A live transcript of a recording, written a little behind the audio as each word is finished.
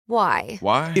Why?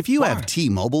 Why? If you have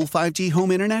T-Mobile 5G home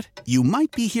internet, you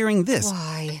might be hearing this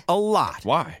Why? a lot.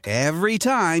 Why? Every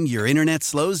time your internet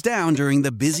slows down during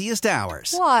the busiest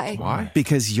hours. Why? Why?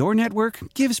 Because your network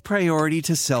gives priority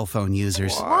to cell phone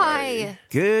users. Why?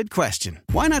 Good question.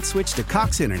 Why not switch to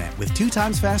Cox Internet with 2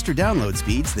 times faster download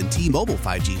speeds than T-Mobile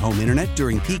 5G home internet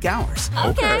during peak hours?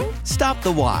 Okay. Stop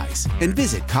the whys and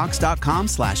visit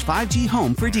cox.com/5G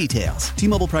home for details.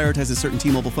 T-Mobile prioritizes certain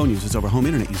T-Mobile phone users over home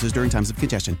internet users during times of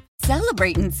congestion.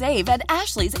 Celebrate and save at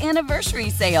Ashley's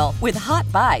Anniversary Sale. With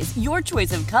Hot Buys, your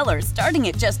choice of colors starting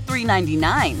at just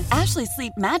 $3.99. Ashley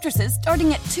Sleep mattresses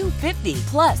starting at $2.50.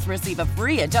 Plus, receive a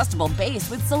free adjustable base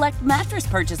with select mattress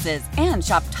purchases. And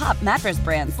shop top mattress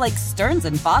brands like Stearns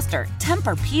 & Foster,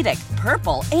 Tempur-Pedic,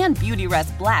 Purple, and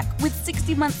Beautyrest Black with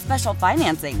 60-month special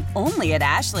financing. Only at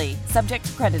Ashley. Subject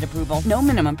to credit approval. No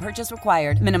minimum purchase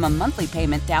required. Minimum monthly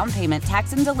payment, down payment,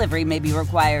 tax, and delivery may be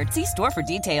required. See store for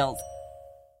details.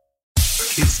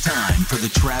 It's time for the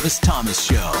Travis Thomas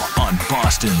Show on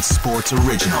Boston Sports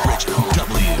Original.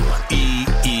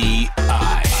 WEEI.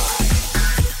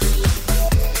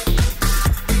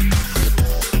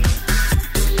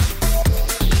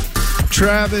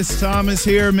 Travis Thomas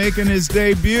here, making his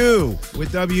debut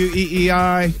with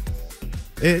WEEI.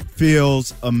 It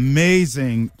feels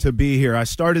amazing to be here. I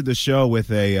started the show with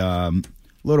a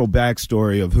little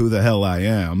backstory of who the hell I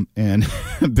am. And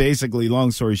basically,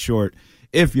 long story short,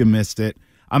 if you missed it,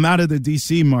 I'm out of the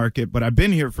D.C. market, but I've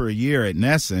been here for a year at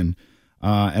Nesson,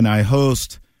 and I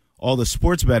host all the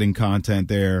sports betting content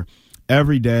there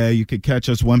every day. You could catch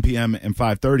us 1 p.m. and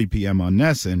 5:30 p.m. on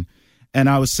Nesson. And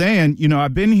I was saying,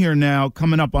 I've been here now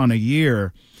coming up on a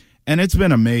year, and it's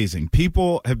been amazing.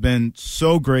 People have been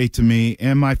so great to me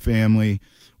and my family.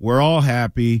 We're all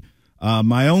happy.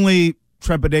 My only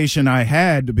trepidation I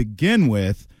had to begin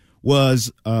with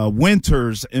was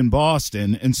winters in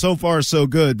Boston, and so far so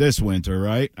good this winter,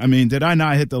 right? I mean, did I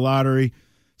not hit the lottery?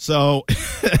 So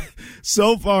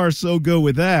far so good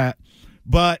with that.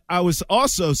 But I was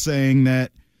also saying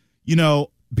that,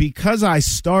 because I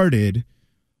started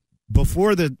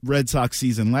before the Red Sox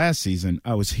season last season,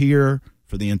 I was here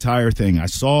for the entire thing. I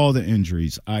saw the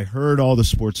injuries. I heard all the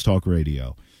sports talk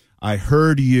radio. I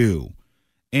heard you.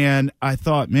 And I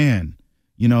thought, man,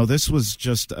 this was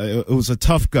just it was a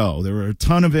tough go. There were a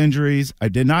ton of injuries. I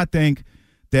did not think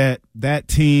that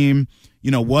team,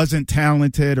 wasn't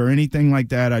talented or anything like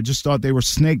that. I just thought they were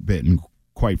snake bitten,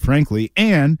 quite frankly.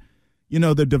 And,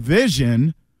 the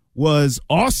division was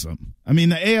awesome. I mean,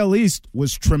 the AL East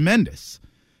was tremendous.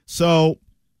 So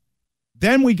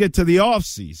then we get to the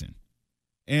offseason,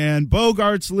 and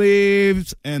Bogaerts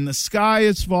leaves, and the sky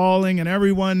is falling, and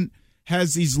everyone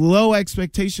has these low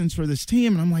expectations for this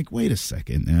team. And I'm like, wait a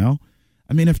second now.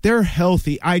 I mean, if they're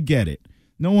healthy, I get it.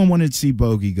 No one wanted to see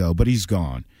Bogey go, but he's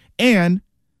gone. And,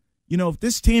 if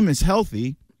this team is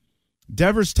healthy,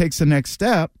 Devers takes the next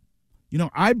step,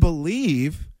 I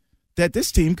believe that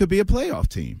this team could be a playoff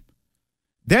team.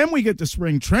 Then we get to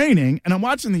spring training, and I'm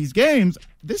watching these games.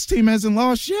 This team hasn't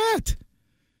lost yet.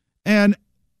 And,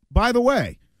 by the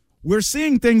way, we're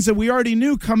seeing things that we already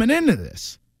knew coming into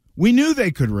this. We knew they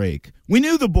could rake. We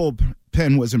knew the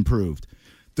bullpen was improved.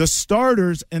 The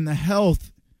starters and the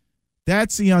health,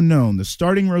 that's the unknown, the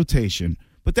starting rotation.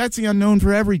 But that's the unknown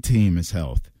for every team is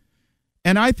health.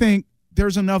 And I think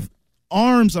there's enough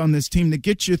arms on this team to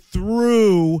get you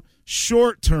through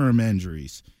short-term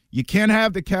injuries. You can't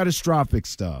have the catastrophic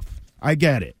stuff. I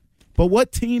get it. But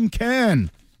what team can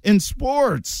in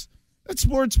sports? That's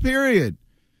sports, period.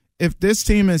 If this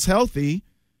team is healthy,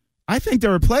 I think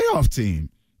they're a playoff team.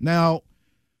 Now,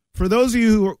 for those of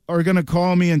you who are going to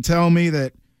call me and tell me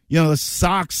that, the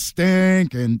Sox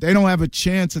stink and they don't have a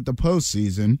chance at the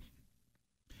postseason,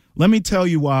 let me tell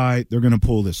you why they're going to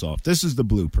pull this off. This is the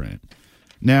blueprint.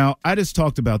 Now, I just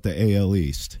talked about the AL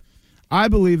East. I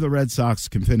believe the Red Sox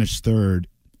can finish third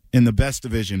in the best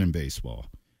division in baseball.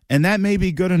 And that may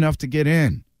be good enough to get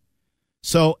in.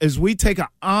 So as we take an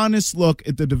honest look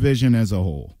at the division as a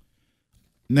whole,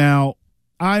 now,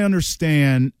 I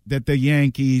understand that the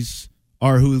Yankees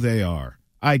are who they are.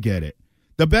 I get it.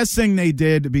 The best thing they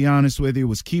did, to be honest with you,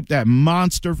 was keep that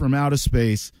monster from outer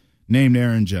space named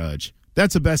Aaron Judge.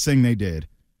 That's the best thing they did.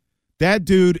 That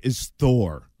dude is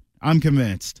Thor. I'm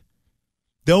convinced.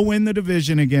 They'll win the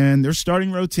division again. Their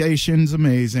starting rotation's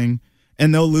amazing.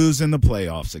 And they'll lose in the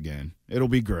playoffs again. It'll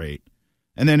be great.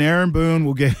 And then Aaron Boone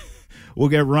will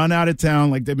get run out of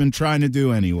town like they've been trying to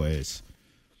do anyways.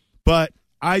 But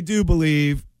I do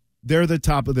believe they're the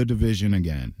top of the division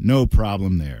again. No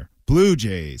problem there. Blue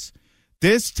Jays.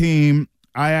 This team,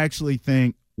 I actually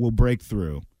think, will break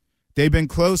through. They've been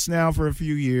close now for a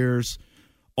few years.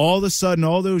 all of a sudden,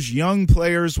 all those young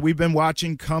players we've been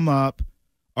watching come up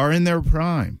are in their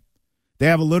prime. They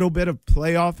have a little bit of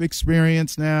playoff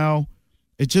experience now.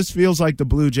 It just feels like the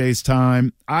Blue Jays'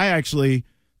 time. I actually,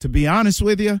 to be honest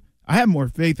with you, I have more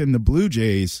faith in the Blue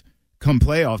Jays come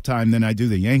playoff time than I do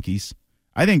the Yankees.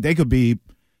 I think they could be,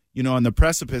 on the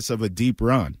precipice of a deep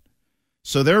run.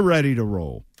 So they're ready to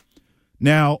roll.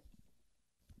 Now,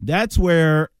 that's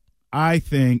where I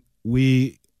think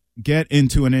we get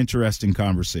into an interesting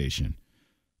conversation.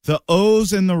 The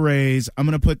O's and the Rays, I'm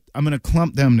going to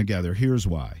clump them together. Here's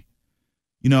why.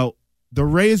 The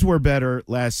Rays were better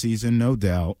last season, no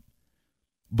doubt.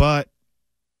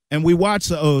 And we watched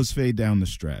the O's fade down the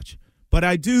stretch. But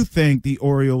I do think the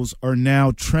Orioles are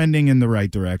now trending in the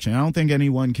right direction. I don't think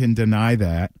anyone can deny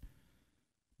that.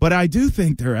 But I do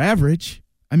think they're average.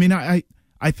 I mean, I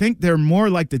think they're more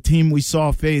like the team we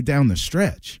saw fade down the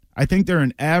stretch. I think they're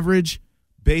an average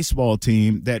baseball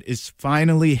team that is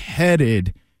finally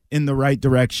headed in the right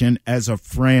direction as a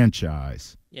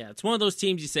franchise. Yeah, it's one of those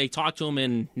teams you say, talk to them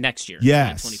in next year,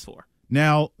 yes. 2024.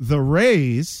 Now, the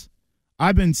Rays,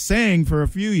 I've been saying for a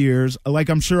few years, like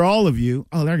I'm sure all of you,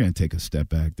 they're going to take a step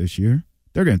back this year.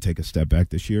 They're going to take a step back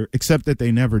this year, except that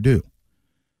they never do.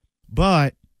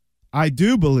 But I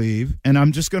do believe, and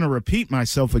I'm just going to repeat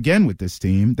myself again with this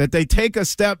team, that they take a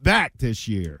step back this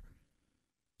year.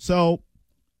 So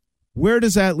where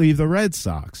does that leave the Red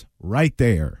Sox? Right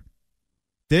there.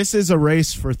 This is a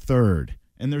race for third.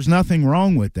 And there's nothing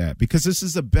wrong with that because this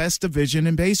is the best division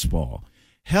in baseball.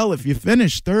 Hell, if you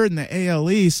finish third in the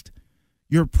AL East,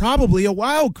 you're probably a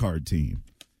wild card team.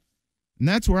 And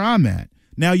that's where I'm at.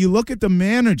 Now, you look at the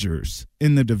managers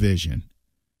in the division.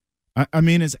 I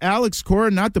mean, is Alex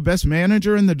Cora not the best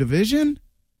manager in the division?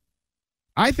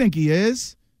 I think he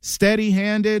is.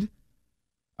 Steady-handed.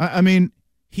 I mean,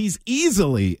 he's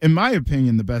easily, in my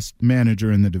opinion, the best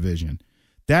manager in the division.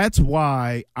 That's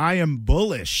why I am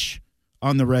bullish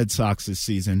on the Red Sox this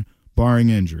season, barring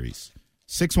injuries.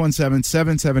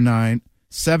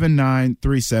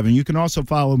 617-779-7937. You can also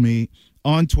follow me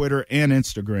on Twitter and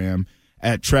Instagram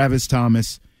at Travis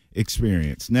Thomas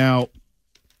Experience. Now,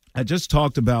 I just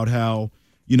talked about how,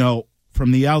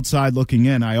 from the outside looking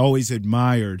in, I always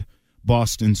admired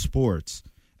Boston sports.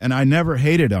 And I never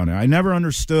hated on it. I never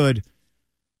understood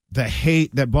the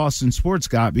hate that Boston sports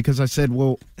got because I said,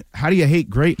 well, how do you hate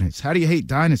greatness? How do you hate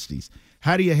dynasties?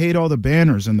 How do you hate all the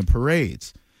banners and the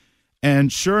parades?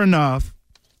 And sure enough,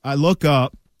 I look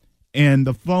up, and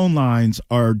the phone lines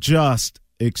are just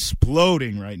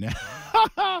exploding right now.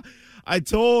 I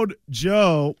told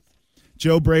Joe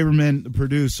Braverman, the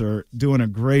producer, doing a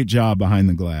great job behind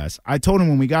the glass. I told him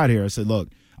when we got here, I said, look,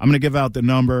 I'm going to give out the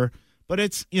number, but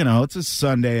it's a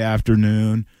Sunday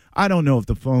afternoon. I don't know if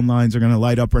the phone lines are going to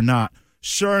light up or not.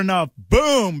 Sure enough,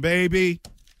 boom, baby.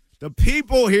 The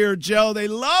people here, Joe, they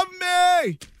love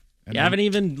me. And you haven't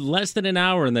even less than an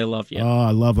hour, and they love you. Oh,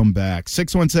 I love them back.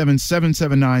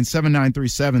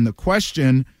 617-779-7937. The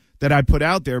question that I put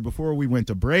out there before we went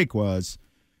to break was,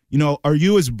 are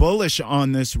you as bullish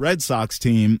on this Red Sox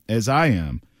team as I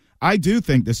am? I do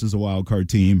think this is a wild card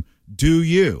team. Do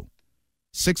you?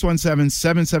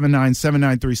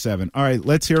 617-779-7937. All right,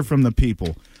 let's hear from the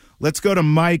people. Let's go to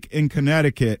Mike in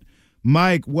Connecticut.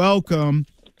 Mike, welcome.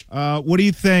 What do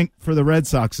you think for the Red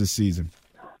Sox this season?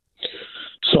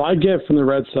 So I get from the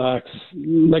Red Sox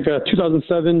like a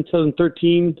 2007,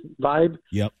 2013 vibe.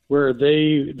 Yep. Where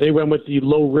they went with the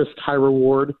low risk, high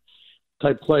reward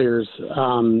type players.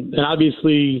 And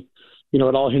obviously, it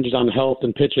all hinges on health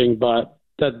and pitching, but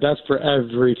that's for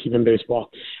every team in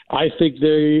baseball. I think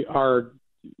they are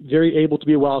very able to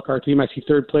be a wild card team. I see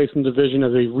third place in the division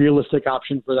as a realistic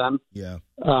option for them. Yeah.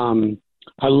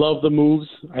 I love the moves.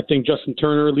 I think Justin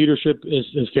Turner leadership is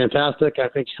fantastic. I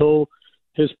think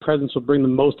his presence will bring the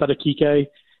most out of Kike.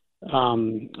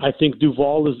 I think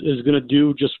Duvall is going to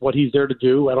do just what he's there to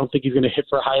do. I don't think he's going to hit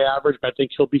for a high average, but I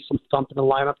think he'll be some thump in the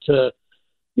lineup to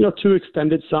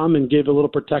extend it some and give a little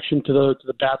protection to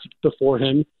the bats before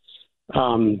him.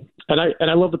 And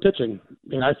I love the pitching.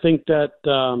 And I think that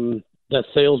that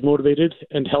Sale's motivated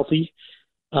and healthy.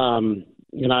 And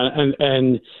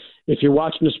if you're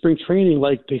watching the spring training,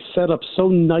 like they set up so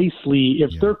nicely, if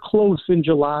they're close in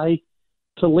July,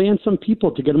 to land some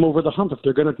people to get them over the hump if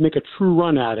they're going to make a true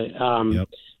run at it.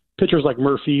 Pitchers like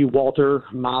Murphy, Walter,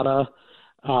 Mata,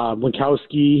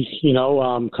 Winkowski,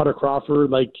 Cutter Crawford,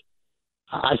 like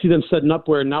I see them setting up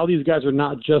where now these guys are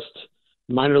not just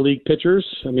minor league pitchers.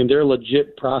 I mean, they're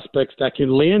legit prospects that can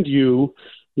land you,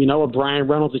 a Brian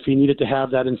Reynolds if you needed to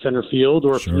have that in center field,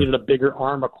 or if you needed a bigger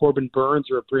arm, a Corbin Burns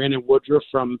or a Brandon Woodruff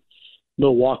from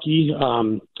Milwaukee.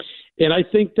 And I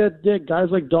think that guys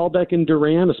like Dahlbeck and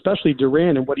Duran, especially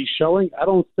Duran and what he's showing, I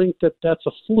don't think that that's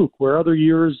a fluke where other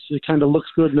years it kind of looks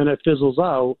good and then it fizzles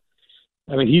out.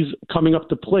 I mean, he's coming up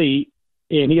the plate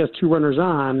and he has 2 runners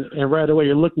on, and right away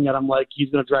you're looking at him like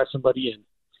he's going to drive somebody in.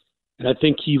 And I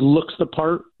think he looks the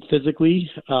part physically.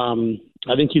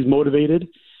 I think he's motivated,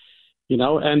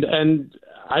 and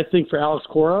I think for Alex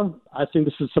Cora, I think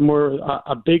this is somewhere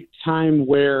a big time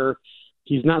where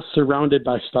he's not surrounded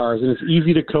by stars, and it's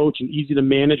easy to coach and easy to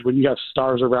manage when you have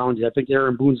stars around you. I think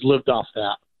Aaron Boone's lived off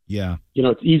that. Yeah.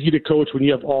 It's easy to coach when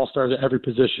you have all-stars at every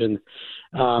position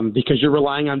because you're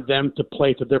relying on them to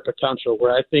play to their potential,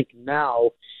 where I think now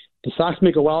the Sox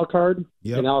make a wild card,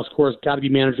 and Alex Cora's got to be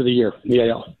manager of the year in the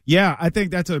AL. Yeah, I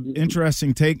think that's an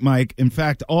interesting take, Mike. In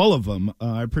fact, all of them.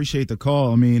 I appreciate the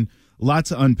call. I mean, lots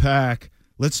to unpack.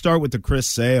 Let's start with the Chris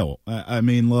Sale. I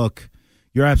mean, look,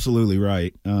 you're absolutely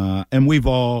right. And we've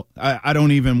all – I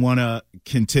don't even want to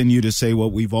continue to say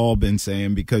what we've all been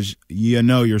saying because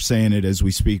you're saying it as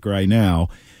we speak right now.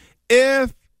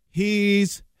 If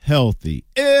he's healthy,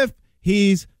 right?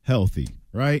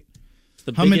 It's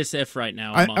the biggest if right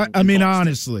now. I mean,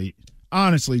 honestly,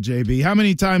 JB, how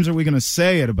many times are we going to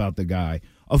say it about the guy?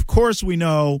 Of course we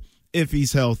know if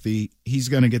he's healthy, he's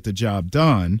going to get the job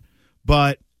done.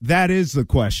 But that is the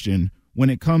question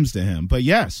when it comes to him. But,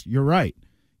 yes, you're right.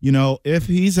 If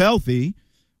he's healthy,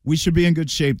 we should be in good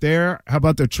shape there. How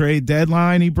about the trade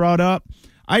deadline he brought up?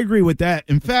 I agree with that.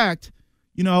 In fact,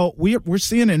 we're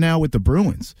seeing it now with the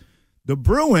Bruins. The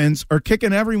Bruins are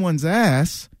kicking everyone's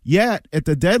ass, yet at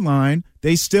the deadline,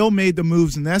 they still made the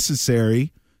moves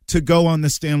necessary to go on the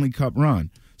Stanley Cup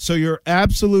run. So you're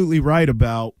absolutely right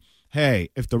about, hey,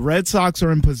 if the Red Sox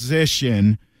are in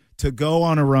position to go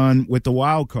on a run with the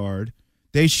wild card,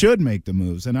 they should make the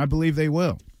moves, and I believe they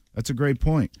will. That's a great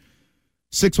point.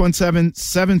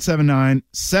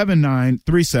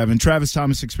 617-779-7937. Travis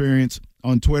Thomas Experience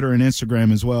on Twitter and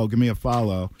Instagram as well. Give me a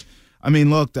follow. I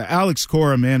mean, look, the Alex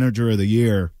Cora Manager of the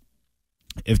Year,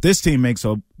 if this team makes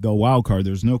the wild card,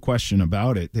 there's no question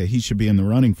about it that he should be in the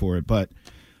running for it. But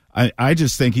I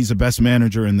just think he's the best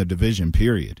manager in the division,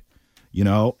 period.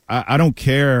 I don't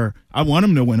care. I want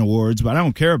him to win awards, but I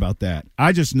don't care about that.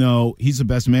 I just know he's the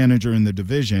best manager in the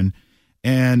division.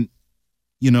 And,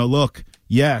 look,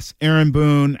 yes, Aaron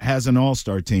Boone has an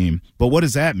all-star team, but what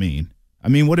does that mean? I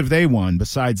mean, what have they won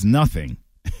besides nothing?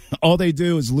 All they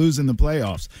do is lose in the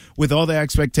playoffs with all the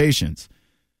expectations.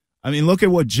 I mean, look at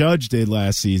what Judge did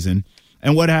last season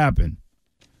and what happened.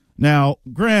 Now,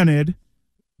 granted,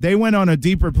 they went on a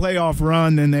deeper playoff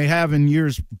run than they have in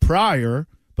years prior,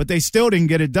 but they still didn't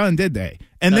get it done, did they?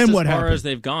 And That's then what happened? As far as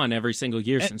they've gone every single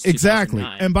year since 2009. Exactly.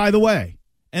 And by the way,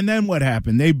 and then what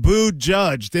happened? They booed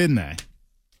Judge, didn't they?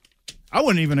 I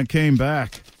wouldn't even have came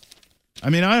back. I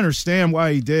mean, I understand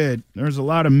why he did. There's a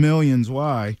lot of millions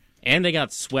why. And they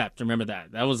got swept. Remember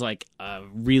that. That was like a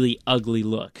really ugly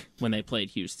look when they played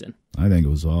Houston. I think it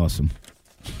was awesome.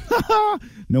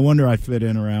 No wonder I fit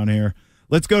in around here.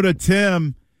 Let's go to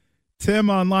Tim.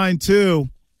 Tim on line 2.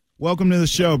 Welcome to the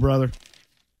show, brother.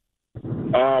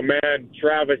 Oh, man,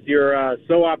 Travis, you're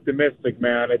so optimistic,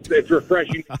 man. It's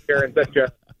refreshing to hear in such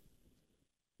a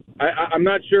I'm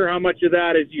not sure how much of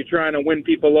that is you trying to win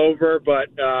people over, but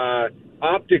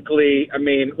optically, I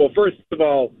mean, well, first of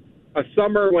all, a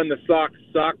summer when the Sox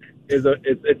suck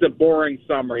it's a boring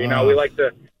summer. We like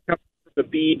to come to the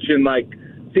beach and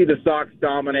see the Sox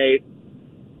dominate.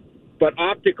 But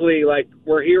optically,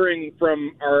 we're hearing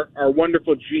from our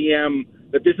wonderful GM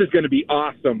that this is going to be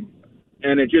awesome,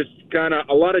 and it just kind of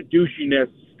a lot of douchiness,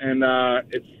 and I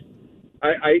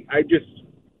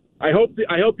hope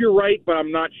you're right, but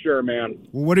I'm not sure, man.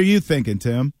 Well, what are you thinking,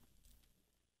 Tim?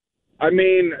 I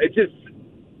mean,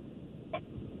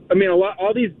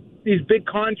 all these big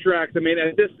contracts. I mean,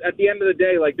 at the end of the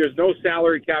day, there's no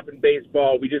salary cap in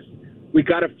baseball. We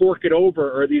got to fork it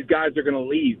over, or these guys are going to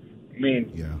leave. I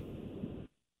mean, yeah.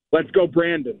 Let's go,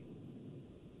 Brandon.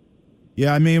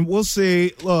 Yeah, I mean, we'll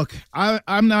see. Look,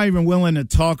 I'm not even willing to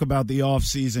talk about the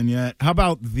offseason yet. How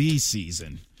about the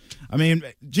season? I mean,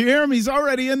 Jeremy's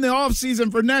already in the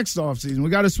offseason for next offseason. We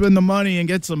got to spend the money and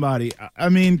get somebody. I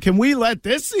mean, can we let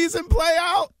this season play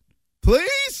out?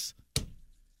 Please?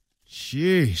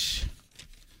 Sheesh.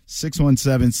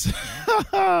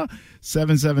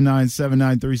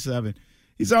 617-779-7937.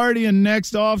 He's already in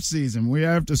next offseason. We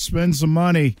have to spend some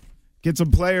money, get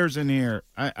some players in here.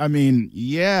 I mean,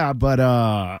 yeah,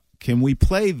 but can we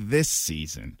play this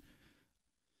season?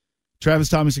 Travis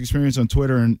Thomas Experience on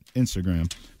Twitter and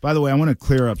Instagram. By the way, I want to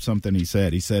clear up something he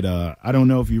said. He said, I don't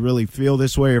know if you really feel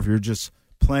this way or if you're just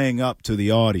playing up to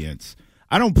the audience.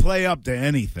 I don't play up to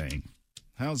anything.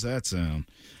 How's that sound?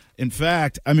 In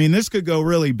fact, I mean, this could go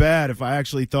really bad if I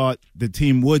actually thought the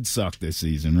team would suck this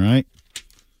season, right?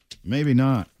 Maybe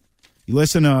not. You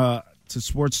listen to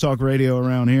sports talk radio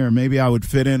around here, maybe I would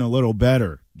fit in a little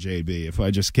better, JB, if I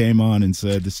just came on and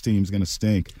said this team's going to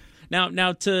stink.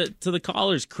 Now to the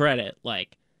caller's credit,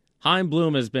 like, Chaim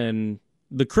Bloom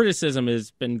the criticism has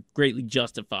been greatly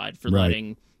justified for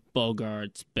letting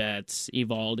Bogaerts, Betts,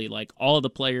 Eovaldi, like all the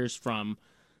players from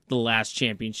the last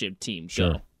championship team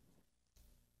go.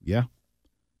 Yeah,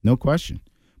 no question.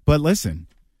 But listen,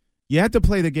 you have to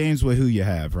play the games with who you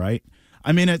have, right?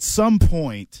 I mean, at some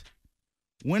point,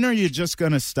 when are you just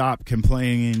going to stop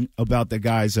complaining about the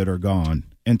guys that are gone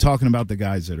and talking about the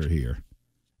guys that are here?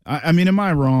 I mean, am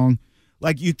I wrong?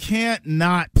 Like, you can't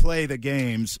not play the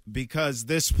games because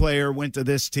this player went to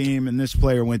this team and this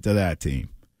player went to that team.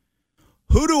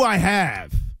 Who do I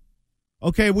have?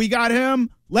 Okay, we got him.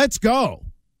 Let's go.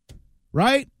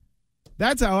 Right?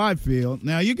 That's how I feel.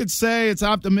 Now, you could say it's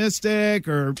optimistic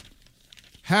or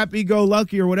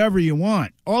happy-go-lucky or whatever you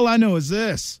want. All I know is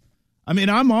this. I mean,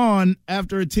 I'm on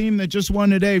after a team that just won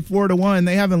today 4-1.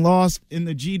 They haven't lost in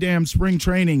the G-damn spring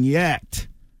training yet.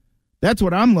 That's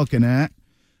what I'm looking at.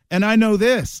 And I know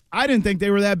this. I didn't think they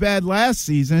were that bad last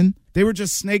season. They were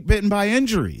just snake-bitten by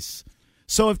injuries.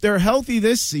 So if they're healthy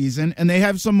this season and they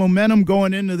have some momentum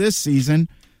going into this season,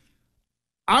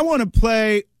 I want to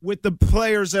play with the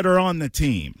players that are on the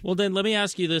team. Well, then let me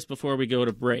ask you this before we go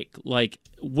to break. Like,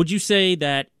 would you say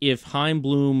that if Chaim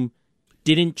Bloom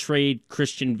didn't trade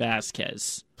Christian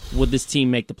Vasquez, would this team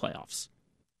make the playoffs?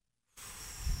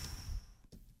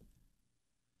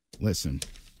 Listen,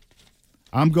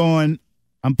 I'm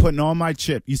putting all my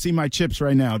chip. You see my chips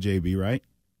right now, JB, right?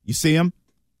 You see them?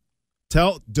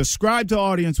 Describe to the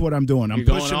audience what I'm doing. You're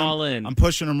going all in. I'm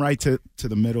pushing them right to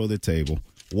the middle of the table.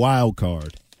 Wild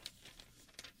card.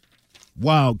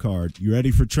 You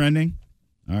ready for trending?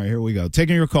 All right, here we go.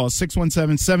 Taking your call,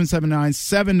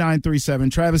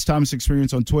 617-779-7937. Travis Thomas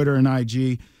Experience on Twitter and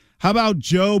IG. How about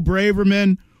Joe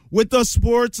Braverman with the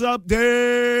sports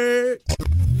update?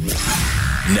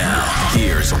 Now,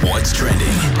 here's what's trending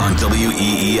on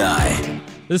WEEI.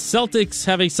 The Celtics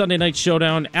have a Sunday night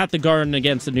showdown at the Garden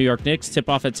against the New York Knicks.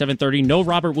 Tip-off at 7:30. No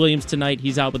Robert Williams tonight.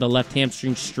 He's out with a left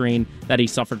hamstring strain that he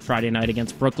suffered Friday night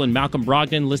against Brooklyn. Malcolm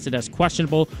Brogdon listed as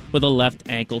questionable with a left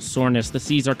ankle soreness. The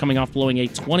C's are coming off blowing a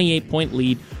 28-point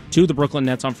lead to the Brooklyn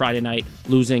Nets on Friday night,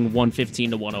 losing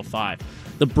 115-105.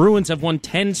 The Bruins have won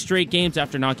 10 straight games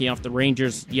after knocking off the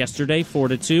Rangers yesterday,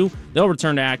 4-2. They'll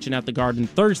return to action at the Garden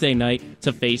Thursday night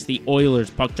to face the Oilers.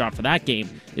 Puck drop for that game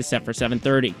is set for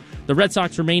 7:30. The Red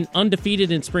Sox remain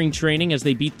undefeated in spring training as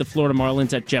they beat the Florida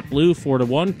Marlins at JetBlue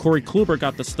 4-1. Corey Kluber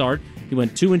got the start. He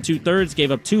went 2 2/3,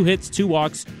 gave up 2 hits, 2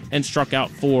 walks, and struck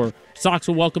out 4. Sox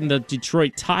will welcome the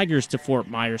Detroit Tigers to Fort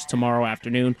Myers tomorrow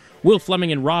afternoon. Will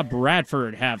Fleming and Rob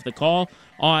Bradford have the call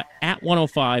at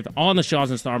 105 on the Shaw's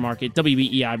and Star Market,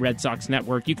 WEEI Red Sox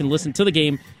Network. You can listen to the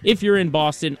game if you're in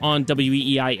Boston on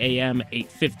WEEI AM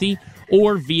 850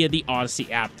 or via the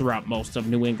Odyssey app throughout most of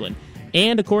New England.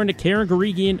 And according to Karen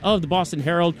Guregian of the Boston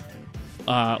Herald,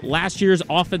 last year's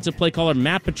offensive play caller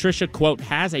Matt Patricia, quote,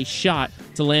 has a shot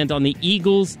to land on the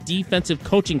Eagles' defensive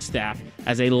coaching staff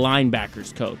as a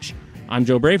linebackers coach. I'm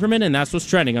Joe Braverman, and that's what's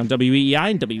trending on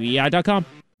WEEI and WEEI.com.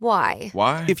 Why?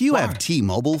 If you have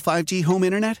T-Mobile 5G home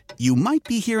internet, you might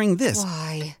be hearing this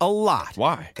a lot.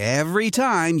 Why? Every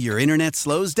time your internet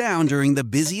slows down during the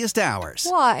busiest hours.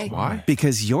 Why?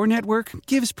 Because your network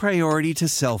gives priority to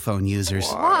cell phone users.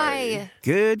 Why?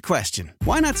 Good question.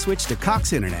 Why not switch to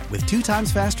Cox Internet with 2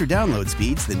 times faster download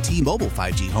speeds than T-Mobile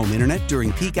 5G home internet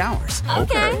during peak hours?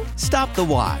 Okay. Stop the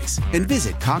whys and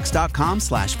visit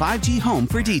cox.com/5G home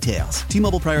for details.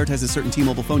 T-Mobile prioritizes certain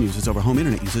T-Mobile phone users over home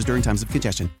internet users during times of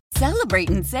congestion. Celebrate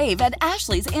and save at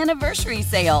Ashley's Anniversary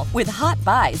Sale. With Hot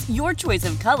Buys, your choice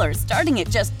of colors starting at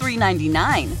just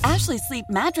 $3.99. Ashley Sleep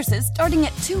mattresses starting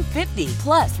at $2.50.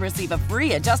 Plus, receive a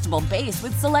free adjustable base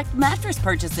with select mattress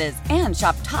purchases. And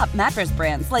shop top mattress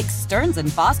brands like Stearns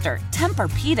 & Foster,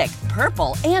 Tempur-Pedic,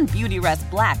 Purple, and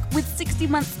Beautyrest Black with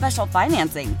 60-month special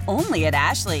financing. Only at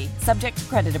Ashley. Subject to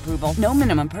credit approval. No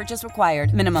minimum purchase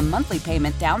required. Minimum monthly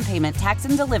payment, down payment, tax,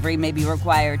 and delivery may be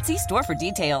required. See store for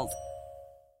details.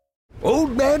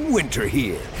 Old Man Winter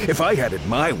here. If I had it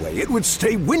my way, it would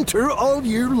stay winter all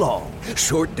year long.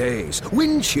 Short days,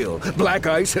 wind chill, black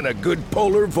ice, and a good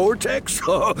polar vortex.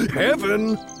 Oh,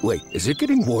 heaven. Wait, is it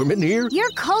getting warm in here?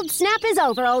 Your cold snap is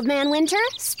over, Old Man Winter.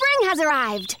 Spring has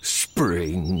arrived.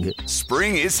 spring.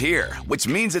 Spring is here, which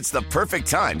means it's the perfect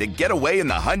time to get away in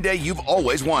the Hyundai you've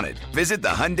always wanted. Visit the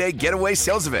Hyundai Getaway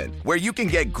Sales Event, where you can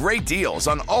get great deals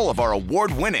on all of our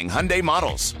award-winning Hyundai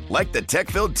models, like the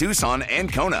tech-filled Tucson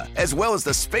and Kona, as well as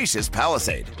the spacious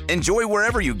Palisade. Enjoy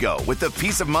wherever you go with the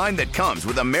peace of mind that comes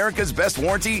with America's best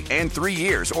warranty and 3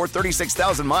 years or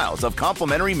 36,000 miles of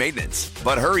complimentary maintenance.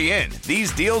 But hurry in,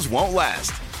 these deals won't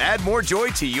last. Add more joy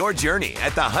to your journey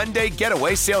at the Hyundai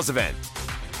Getaway Sales Event.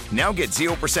 Now get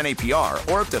 0%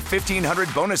 APR or up to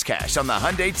 $1,500 bonus cash on the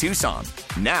Hyundai Tucson.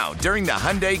 Now, during the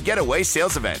Hyundai Getaway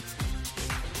Sales Event.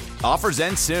 Offers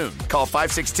end soon. Call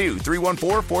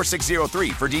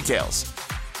 562-314-4603 for details.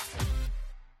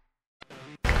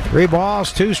 3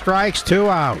 balls, 2 strikes, 2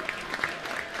 out.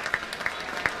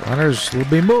 Runners will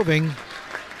be moving.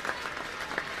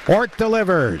 Ort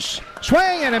delivers.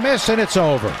 Swing and a miss, and it's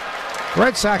over.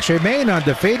 Red Sox remain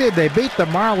undefeated. They beat the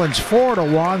Marlins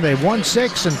 4-1. They won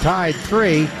 6 and tied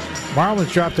 3.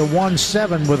 Marlins dropped to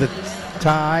 1-7 with a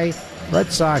tie.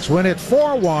 Red Sox win it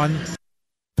 4-1.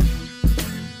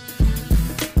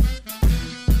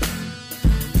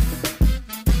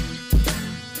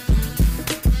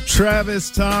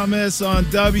 Travis Thomas on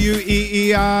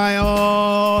WEEI.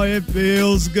 Oh, it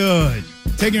feels good.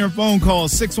 Taking your phone call,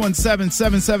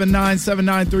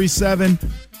 617-779-7937.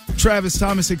 Travis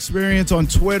Thomas Experience on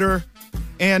Twitter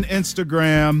and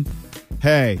Instagram.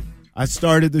 Hey, I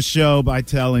started the show by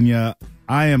telling you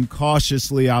I am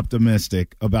cautiously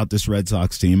optimistic about this Red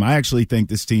Sox team. I actually think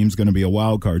this team's going to be a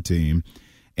wild card team.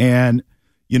 And,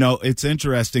 you know, it's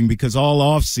interesting because all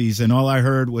offseason, all I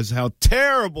heard was how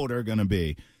terrible they're going to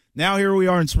be. Now here we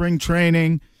are in spring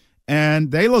training, and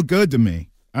they look good to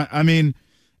me. I mean,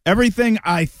 everything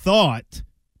I thought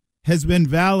has been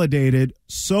validated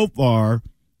so far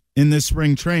in this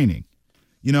spring training.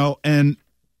 You know, and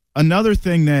another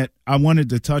thing that I wanted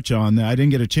to touch on that I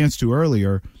didn't get a chance to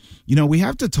earlier, you know, we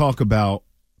have to talk about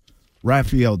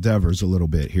Rafael Devers a little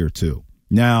bit here too.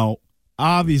 Now,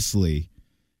 obviously,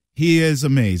 he is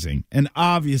amazing, and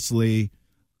obviously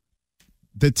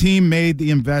the team made the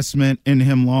investment in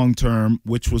him long term,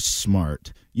 which was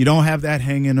smart. You don't have that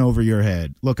hanging over your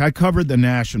head. Look, I covered the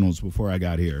Nationals before I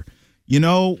got here. You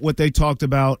know what they talked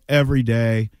about every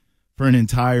day for an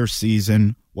entire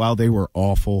season while they were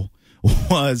awful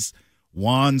was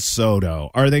Juan Soto.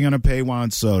 Are they going to pay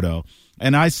Juan Soto?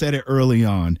 And I said it early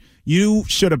on. You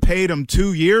should have paid him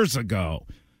 2 years ago.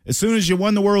 As soon as you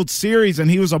won the World Series and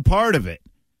he was a part of it,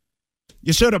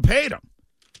 you should have paid him.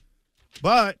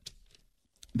 But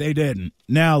they didn't.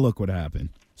 Now look what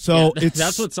happened. So yeah,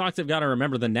 that's what Sox have got to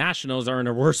remember. The Nationals are in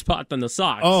a worse spot than the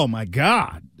Sox. Oh, my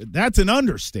God. That's an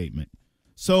understatement.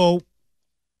 So,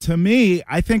 to me,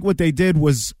 I think what they did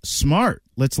was smart.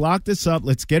 Let's lock this up.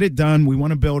 Let's get it done. We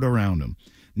want to build around him.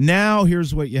 Now,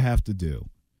 here's what you have to do.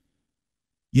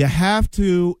 You have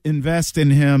to invest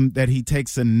in him that he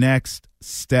takes the next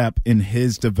step in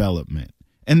his development.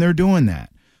 And they're doing that.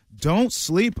 Don't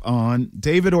sleep on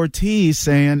David Ortiz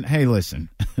saying, hey, listen,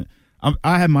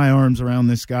 I have my arms around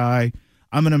this guy.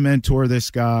 I'm going to mentor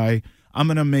this guy. I'm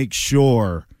going to make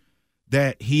sure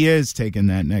that he is taking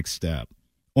that next step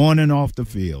on and off the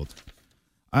field.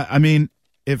 I mean,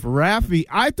 if Rafi,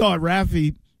 I thought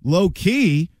Rafi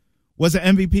low-key was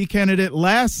an MVP candidate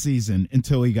last season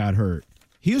until he got hurt.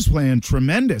 He was playing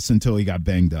tremendous until he got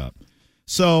banged up.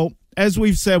 So, as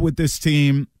we've said with this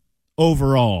team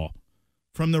overall,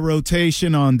 from the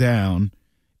rotation on down,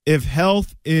 if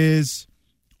health is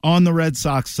on the Red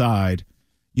Sox side,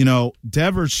 you know,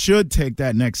 Devers should take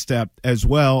that next step as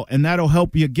well, and that'll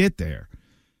help you get there.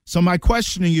 So my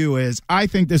question to you is, I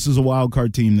think this is a wild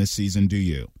card team this season. Do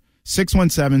you?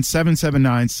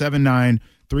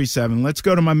 617-779-7937. Let's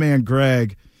go to my man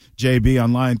Greg, JB,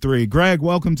 on line 3. Greg,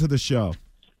 welcome to the show.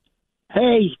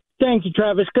 Hey, thank you,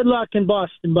 Travis. Good luck in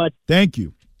Boston, bud. Thank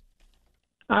you.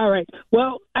 All right.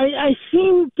 Well, I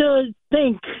seem to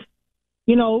think,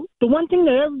 you know, the one thing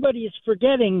that everybody is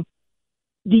forgetting,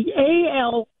 the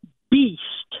AL beast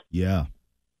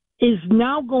is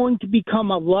now going to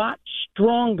become a lot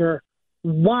stronger.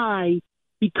 Why?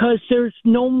 Because there's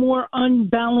no more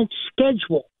unbalanced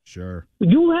schedule. Sure.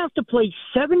 You have to play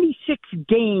 76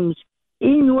 games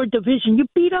in your division. You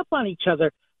beat up on each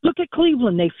other. Look at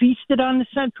Cleveland. They feasted on the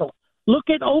Central. Look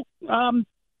at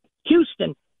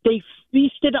Houston. They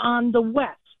feasted on the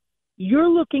West. You're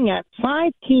looking at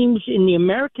 5 teams in the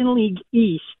American League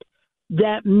East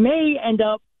that may end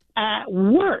up at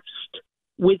worst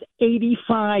with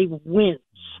 85 wins.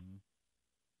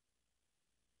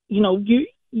 You know,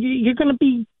 you're going to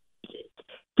be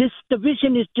 – this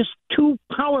division is just too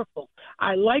powerful.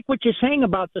 I like what you're saying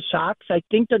about the Sox. I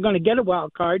think they're going to get a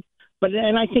wild card.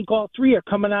 and I think all three are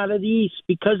coming out of the East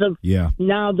because of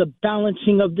now the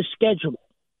balancing of the schedule.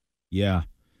 Yeah.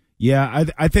 Yeah,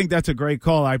 I think that's a great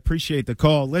call. I appreciate the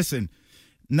call. Listen,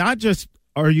 not just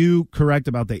are you correct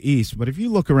about the East, but if you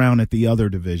look around at the other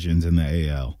divisions in the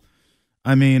AL,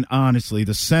 I mean, honestly,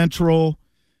 the Central,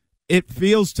 it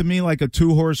feels to me like a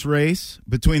two-horse race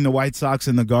between the White Sox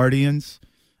and the Guardians.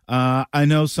 I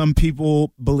know some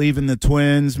people believe in the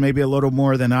Twins maybe a little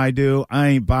more than I do. I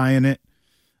ain't buying it.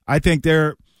 I think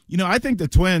I think the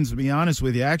Twins, to be honest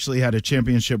with you, actually had a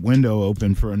championship window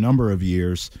open for a number of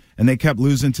years, and they kept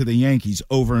losing to the Yankees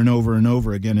over and over and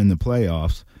over again in the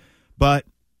playoffs. But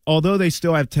although they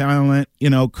still have talent,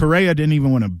 Correa didn't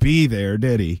even want to be there,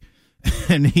 did he?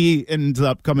 And he ends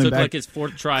up coming back. Took like his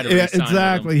fourth try to re-sign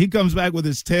exactly. He comes back with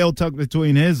his tail tucked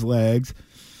between his legs.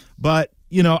 But,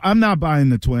 I'm not buying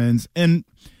the Twins. And,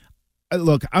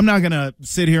 look, I'm not going to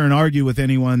sit here and argue with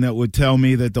anyone that would tell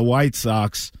me that the White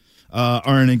Sox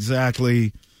aren't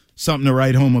exactly something to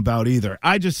write home about either.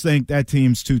 I just think that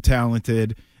team's too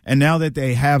talented. And now that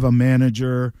they have a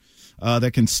manager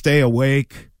that can stay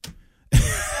awake,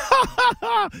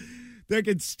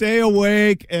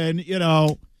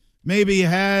 and, maybe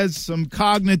has some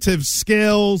cognitive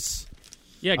skills.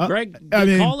 Yeah, Greg,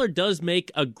 the caller does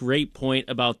make a great point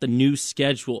about the new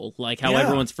schedule, like how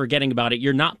everyone's forgetting about it.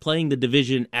 You're not playing the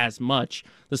division as much.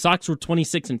 The Sox were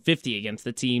 26-50 against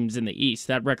the teams in the East.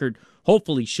 That record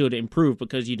hopefully should improve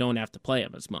because you don't have to play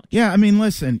them as much. Yeah,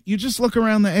 listen, you just look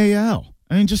around the AL.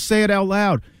 Just say it out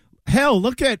loud. Hell,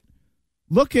 look at,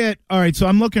 all right, so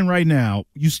I'm looking right now.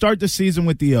 You start the season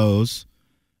with the O's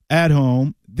at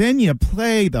home. Then you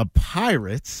play the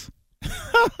Pirates.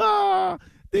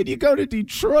 Then you go to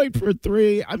Detroit for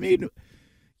 3.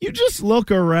 You just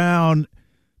look around.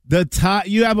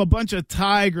 You have a bunch of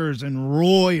Tigers and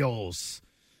Royals,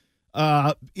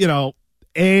 A's.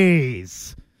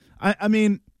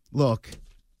 Look,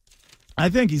 I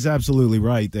think he's absolutely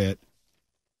right that,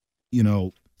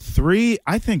 3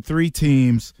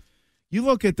 teams. You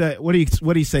look at that, what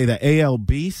do you say, the AL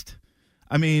Beast?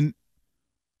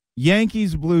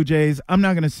 Yankees, Blue Jays, I'm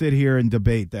not going to sit here and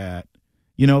debate that.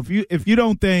 If you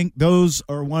don't think those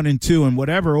are 1 and 2 in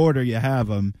whatever order you have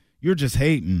them, you're just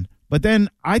hating. But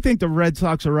then I think the Red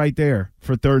Sox are right there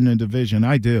for third in the division.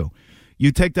 I do.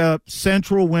 You take the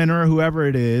Central winner, whoever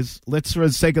it is. Let's, for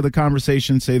the sake of the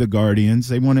conversation, say the Guardians.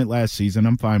 They won it last season.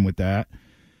 I'm fine with that.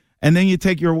 And then you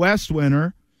take your West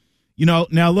winner.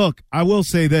 Now look, I will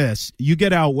say this. You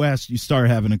get out West, you start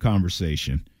having a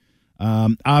conversation.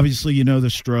 Obviously, the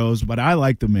Stros, but I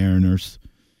like the Mariners.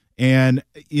 And,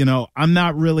 I'm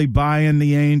not really buying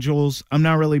the Angels. I'm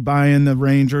not really buying the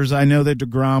Rangers. I know that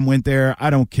DeGrom went there. I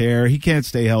don't care. He can't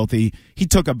stay healthy. He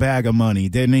took a bag of money,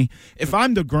 didn't he? If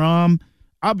I'm DeGrom,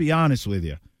 I'll be honest with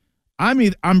you.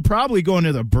 I'm probably going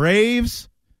to the Braves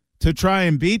to try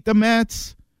and beat the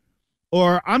Mets,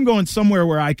 or I'm going somewhere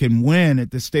where I can win at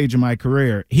this stage of my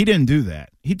career. He didn't do that.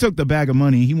 He took the bag of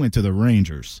money. He went to the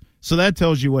Rangers. So that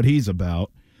tells you what he's about.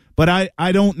 But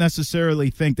I don't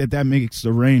necessarily think that makes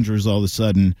the Rangers all of a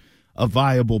sudden a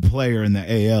viable player in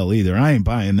the AL either. I ain't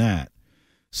buying that.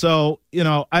 So,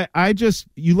 I just,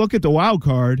 you look at the wild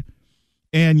card,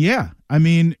 and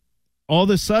all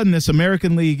of a sudden this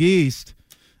American League East,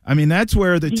 that's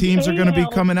where the teams are going to be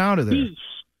coming out of there.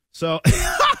 So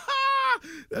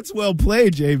that's well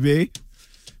played, JB.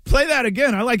 Play that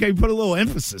again. I like how you put a little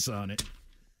emphasis on it.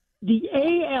 The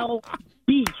AL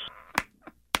Beast.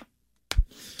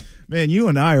 Man, you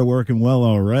and I are working well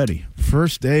already.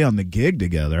 First day on the gig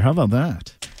together. How about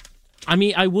that?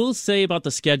 I will say about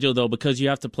the schedule, though, because you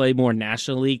have to play more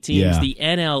National League teams, the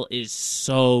NL is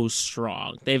so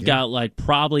strong. They've got,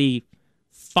 probably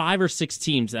 5 or 6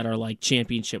 teams that are,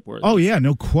 championship worthy. Oh, yeah,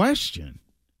 no question.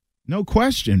 No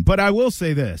question. But I will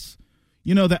say this.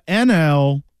 The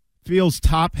NL feels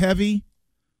top-heavy,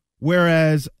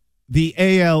 whereas the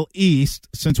AL East,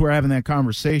 since we're having that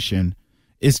conversation,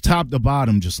 is top to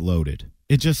bottom just loaded.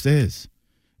 It just is.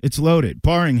 It's loaded,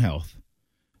 barring health.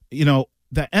 The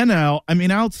NL,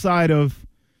 outside of,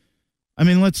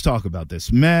 let's talk about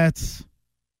this. Mets,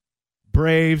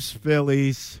 Braves,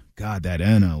 Phillies. God, that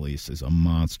NL East is a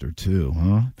monster too,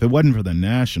 huh? If it wasn't for the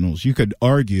Nationals, you could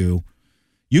argue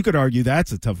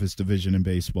that's the toughest division in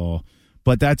baseball,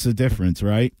 but that's the difference,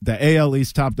 right? The AL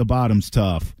East top to bottom's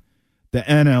tough. The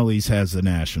NL East has the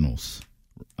Nationals.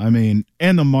 And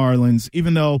the Marlins,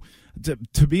 even though,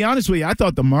 to be honest with you, I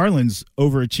thought the Marlins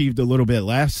overachieved a little bit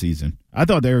last season. I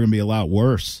thought they were going to be a lot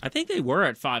worse. I think they were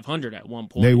at 500 at one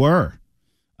point. They were.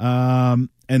 And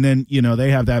then,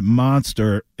 they have that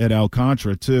monster at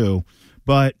Alcantara, too.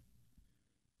 But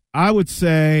I would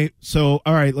say, so,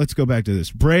 all right, let's go back to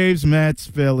this. Braves, Mets,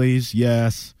 Phillies,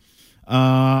 yes.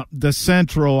 The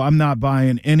Central, I'm not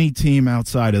buying any team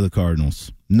outside of the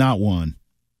Cardinals. Not one.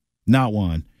 Not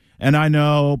one. And I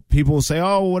know people will say,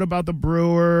 oh, what about the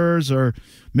Brewers? Or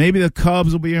maybe the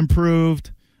Cubs will be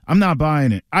improved. I'm not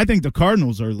buying it. I think the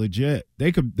Cardinals are legit.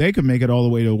 They could make it all the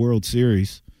way to a World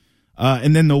Series.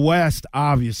 And then the West,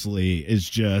 obviously, is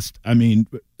just, I mean,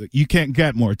 you can't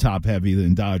get more top-heavy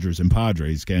than Dodgers and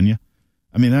Padres, can you?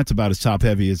 I mean, that's about as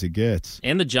top-heavy as it gets.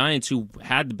 And the Giants, who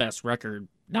had the best record,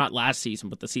 not last season,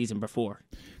 but the season before.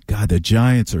 God, the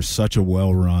Giants are such a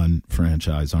well-run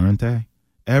franchise, aren't they?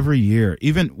 Every year,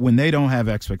 even when they don't have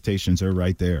expectations, they're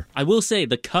right there. I will say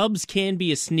the Cubs can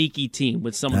be a sneaky team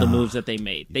with some of the moves that they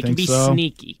made. They can be so?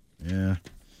 sneaky. Yeah.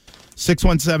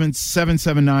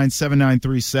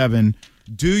 617-779-7937.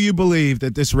 Do you believe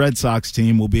that this Red Sox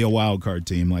team will be a wild card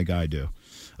team like I do?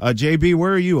 JB,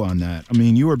 where are you on that? I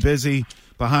mean, you were busy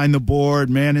behind the board,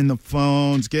 manning the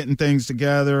phones, getting things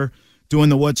together, doing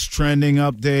the what's trending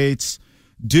updates.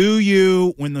 Do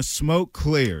you, when the smoke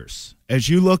clears, as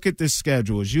you look at this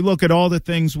schedule, as you look at all the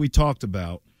things we talked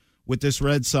about with this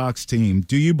Red Sox team,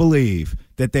 do you believe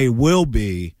that they will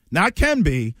be, not can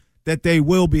be, that they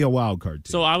will be a wild card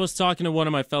team? So I was talking to one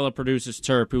of my fellow producers,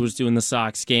 Terp, who was doing the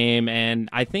Sox game, and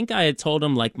I think I had told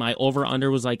him like my over-under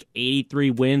was like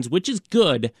 83 wins, which is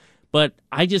good, but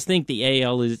I just think the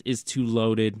AL is too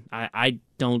loaded. I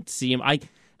don't see him. I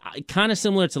kind of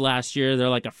similar to last year, they're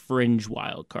like a fringe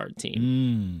wild card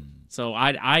team. So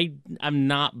I'm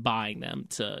not buying them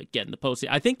to get in the postseason.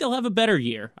 I think they'll have a better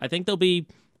year. I think they'll be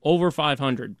over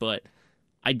 500, but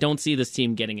I don't see this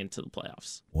team getting into the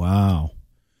playoffs. Wow.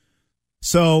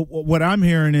 So what I'm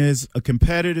hearing is a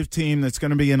competitive team that's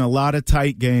going to be in a lot of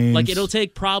tight games. Like it'll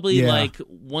take probably like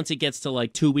once it gets to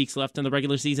like 2 weeks left in the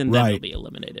regular season, then they'll be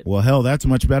eliminated. Well, hell, that's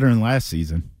much better than last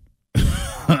season.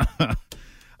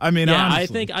 I mean, yeah,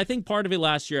 honestly. I think part of it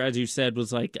last year, as you said,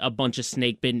 was like a bunch of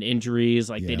snake-bitten injuries.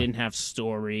 Like they didn't have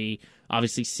Story.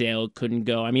 Obviously, Sale couldn't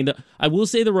go. I mean, I will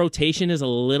say the rotation is a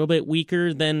little bit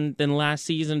weaker than last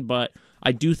season, but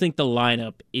I do think the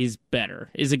lineup is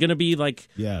better. Is it going to be like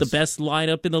the best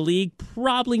lineup in the league?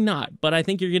 Probably not, but I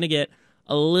think you're going to get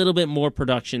a little bit more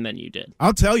production than you did.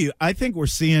 I'll tell you, I think we're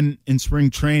seeing in spring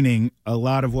training a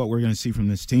lot of what we're going to see from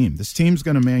this team. This team's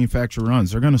going to manufacture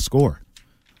runs. They're going to score.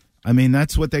 I mean,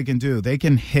 that's what they can do. They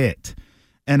can hit.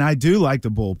 And I do like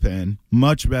the bullpen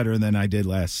much better than I did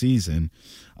last season.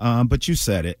 But you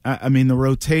said it. I mean, the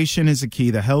rotation is the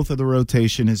key. The health of the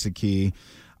rotation is the key.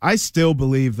 I still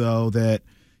believe, though, that,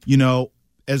 you know,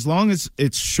 as long as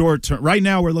it's short-term. Right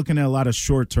now we're looking at a lot of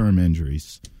short-term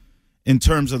injuries in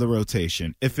terms of the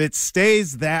rotation. If it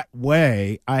stays that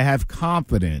way, I have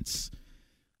confidence.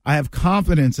 I have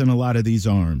confidence in a lot of these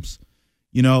arms.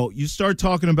 You know, you start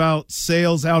talking about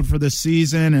Sales out for the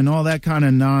season and all that kind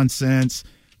of nonsense,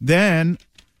 then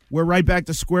we're right back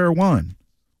to square one.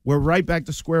 We're right back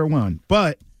to square one.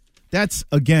 But that's,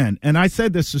 again, and I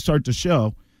said this to start the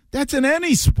show, that's in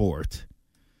any sport.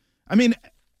 I mean,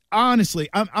 honestly,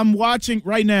 I'm watching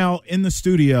right now in the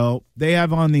studio, they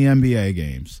have on the NBA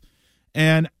games.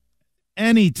 And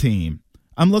any team,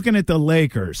 I'm looking at the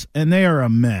Lakers, and they are a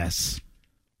mess.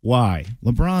 Why?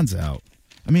 LeBron's out.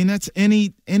 I mean, that's any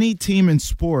team in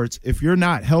sports. If you're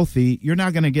not healthy, you're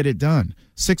not going to get it done.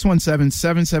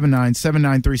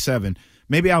 617-779-7937.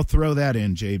 Maybe I'll throw that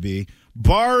in, JB.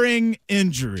 Barring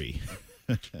injury.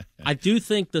 I do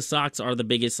think the Sox are the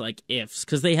biggest, like, ifs,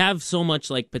 because they have so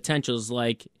much, like, potentials.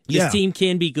 Like, this team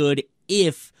can be good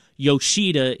if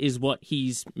Yoshida is what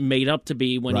he's made up to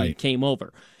be when he came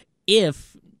over.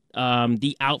 If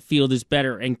the outfield is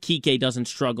better and Kike doesn't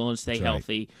struggle and stay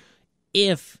healthy.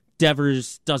 If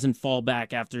Devers doesn't fall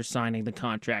back after signing the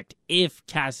contract. If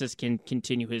Cassis can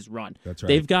continue his run. That's right.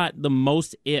 They've got the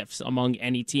most ifs among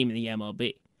any team in the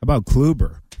MLB. How about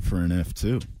Kluber for an if,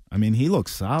 too? I mean, he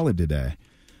looks solid today.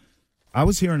 I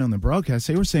was hearing on the broadcast,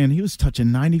 they were saying he was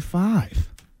touching 95.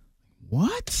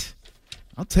 What?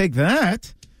 I'll take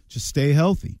that. Just stay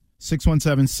healthy.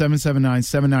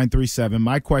 617-779-7937.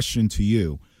 My question to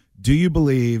you, do you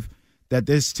believe that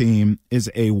this team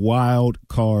is a wild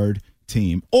card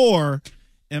team, or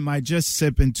am I just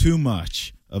sipping too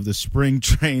much of the spring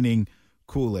training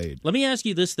Kool-Aid? Let me ask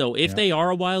you this, though. If they are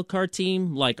a wild card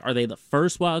team, like, are they the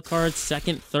first wild card,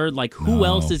 second, third? Like, who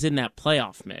else is in that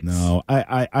playoff mix? No,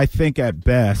 I think at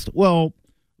best, well,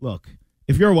 look,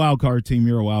 if you're a wild card team,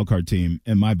 you're a wild card team.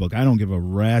 In my book, I don't give a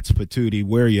rat's patootie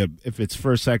where you, if it's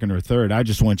first, second, or third. I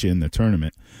just want you in the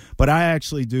tournament. But I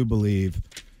actually do believe,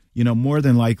 you know, more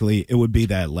than likely it would be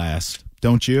that last.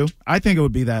 Don't you? I think it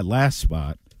would be that last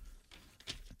spot.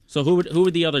 So who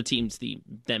would the other teams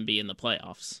then be in the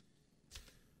playoffs?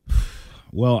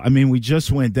 Well, I mean, we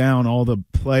just went down all the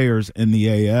players in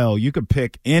the AL. You could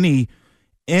pick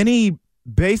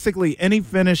basically any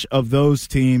finish of those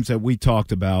teams that we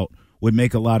talked about would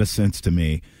make a lot of sense to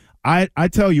me. I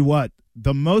tell you what,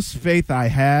 the most faith I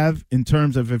have in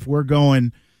terms of if we're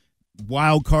going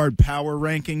wild card power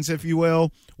rankings, if you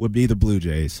will, would be the Blue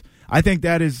Jays. I think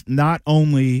that is not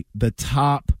only the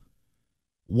top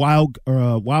wild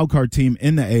card team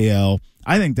in the AL,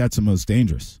 I think that's the most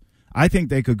dangerous. I think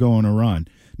they could go on a run.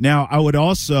 Now, I would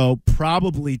also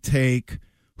probably take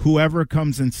whoever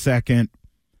comes in second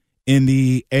in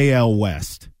the AL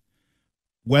West,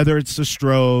 whether it's the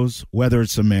Stros, whether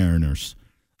it's the Mariners.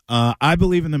 I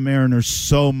believe in the Mariners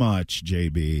so much,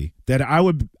 JB, that I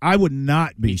would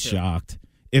not be shocked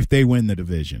if they win the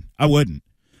division. I wouldn't.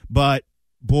 But,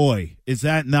 boy, is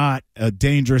that not a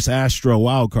dangerous Astro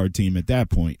wildcard team at that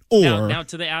point? Or now,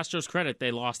 to the Astros' credit,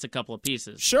 they lost a couple of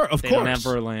pieces. Sure, of course. They don't have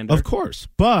Verlander. Of course.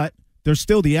 But they're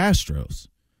still the Astros,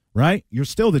 right? You're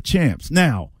still the champs.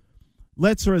 Now,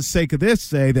 let's, for the sake of this,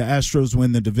 say the Astros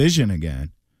win the division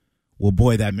again. Well,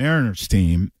 boy, that Mariners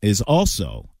team is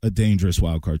also a dangerous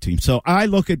wildcard team. So I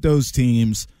look at those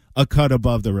teams a cut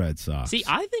above the Red Sox. See,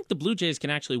 I think the Blue Jays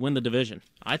can actually win the division.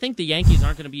 I think the Yankees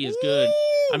aren't going to be as good.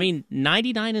 I mean,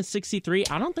 99-63,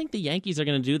 I don't think the Yankees are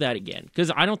going to do that again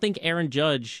because I don't think Aaron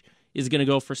Judge is going to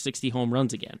go for 60 home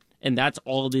runs again. And that's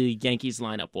all the Yankees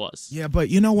lineup was. Yeah, but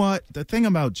you know what? The thing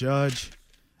about Judge,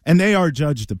 and they are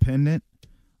Judge dependent,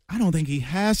 I don't think he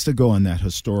has to go on that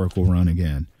historical run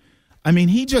again. I mean,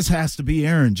 he just has to be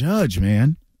Aaron Judge,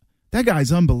 man. That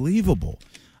guy's unbelievable.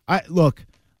 Look,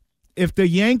 if the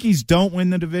Yankees don't win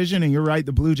the division, and you're right,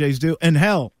 the Blue Jays do, and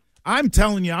hell, I'm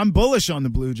telling you, I'm bullish on the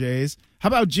Blue Jays. How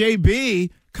about JB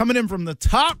coming in from the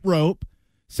top rope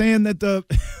saying that the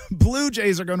Blue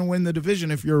Jays are going to win the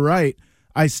division? If you're right,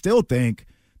 I still think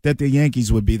that the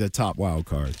Yankees would be the top wild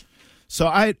card. So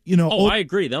I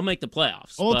agree. They'll make the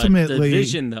playoffs. Ultimately, but the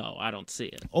division, though, I don't see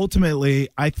it. Ultimately,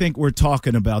 I think we're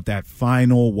talking about that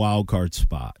final wild card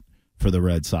spot for the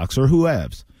Red Sox or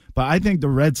whoever's. But I think the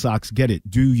Red Sox get it.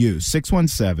 Do you?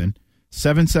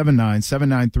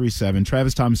 617-779-7937.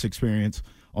 Travis Thomas Experience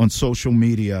on social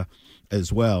media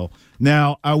as well.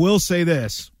 Now, I will say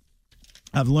this.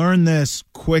 I've learned this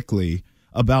quickly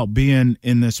about being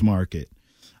in this market.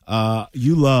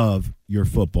 You love your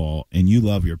football and you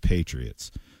love your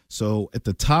Patriots. So at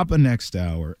the top of next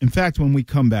hour, in fact, when we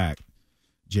come back,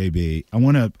 JB, I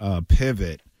want to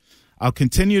pivot. I'll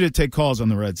continue to take calls on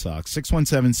the Red Sox,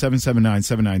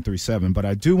 617-779-7937, but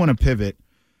I do want to pivot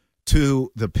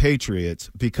to the Patriots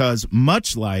because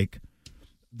much like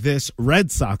this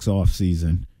Red Sox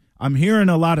offseason, I'm hearing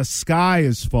a lot of sky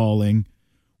is falling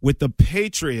with the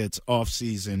Patriots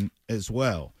offseason as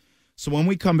well. So when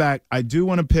we come back, I do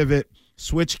want to pivot,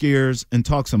 switch gears, and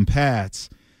talk some Pats,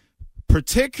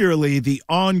 particularly the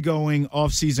ongoing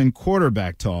offseason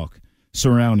quarterback talk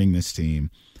surrounding this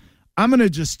team. I'm going to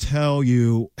just tell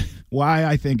you why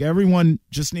I think everyone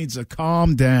just needs to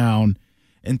calm down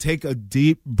and take a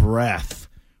deep breath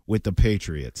with the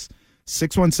Patriots.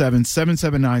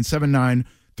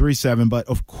 617-779-7937. But,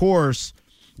 of course,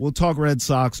 we'll talk Red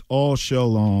Sox all show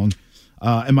long.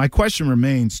 And my question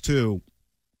remains, too,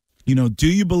 do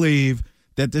you believe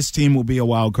that this team will be a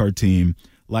wild card team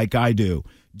like I do?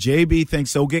 JB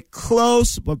thinks they'll get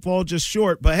close but fall just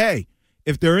short. But, hey,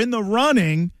 if they're in the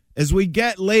running as we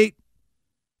get late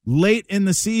in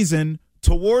the season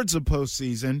towards the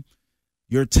postseason,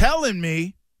 you're telling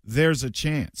me there's a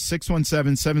chance.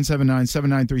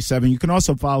 617-779-7937. You can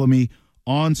also follow me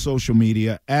on social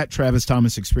media at Travis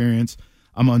Thomas Experience.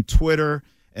 I'm on Twitter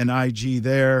and IG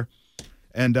there.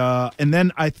 And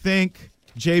then I think,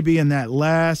 JB, in that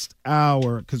last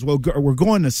hour, because we're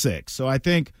going to 6. So I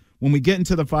think when we get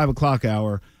into the 5 o'clock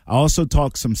hour, I'll also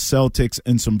talk some Celtics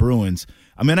and some Bruins.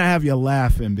 I'm going to have you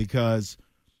laughing because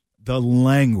the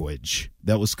language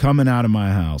that was coming out of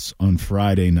my house on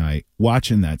Friday night,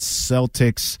 watching that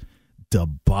Celtics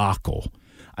debacle.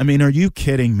 I mean, are you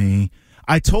kidding me?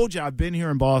 I told you I've been here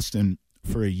in Boston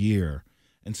for a year.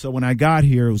 And so when I got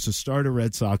here, it was the start of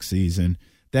Red Sox season.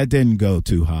 That didn't go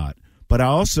too hot. But I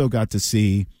also got to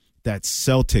see that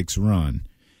Celtics run.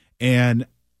 And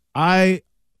I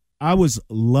was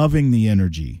loving the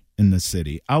energy in the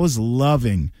city. I was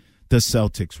loving the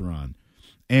Celtics run.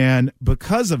 And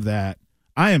because of that,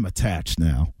 I am attached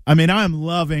now. I mean, I am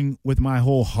loving with my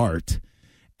whole heart.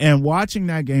 And watching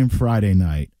that game Friday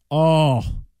night,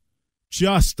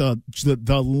 just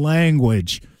the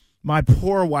language. My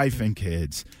poor wife and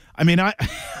kids. I mean,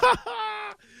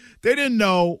 they didn't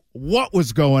know what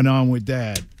was going on with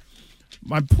Dad.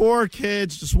 My poor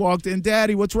kids just walked in.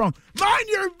 Daddy, what's wrong? Mind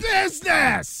your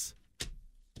business!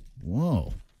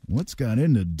 Whoa, what's got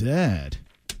into Dad?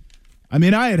 I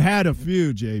mean, I had a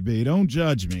few, JB. Don't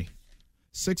judge me.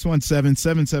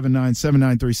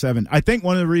 617-779-7937. I think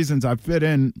one of the reasons I fit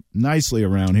in nicely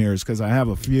around here is because I have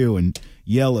a few and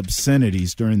yell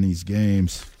obscenities during these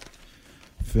games.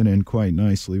 Fit in quite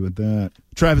nicely with that.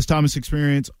 Travis Thomas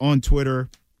Experience on Twitter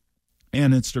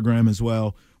and Instagram as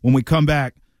well. When we come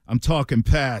back, I'm talking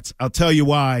Pats. I'll tell you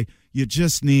why. You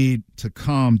just need to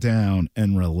calm down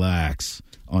and relax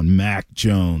on Mac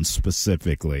Jones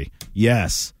specifically.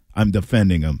 Yes, I'm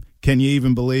defending him. Can you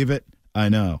even believe it? I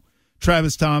know.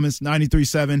 Travis Thomas,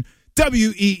 93.7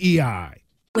 WEEI.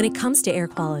 When it comes to air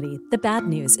quality, the bad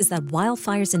news is that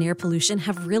wildfires and air pollution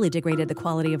have really degraded the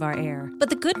quality of our air. But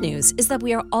the good news is that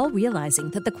we are all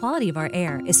realizing that the quality of our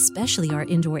air, especially our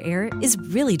indoor air, is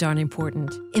really darn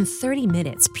important. In 30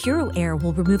 minutes, Puro Air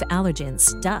will remove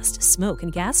allergens, dust, smoke,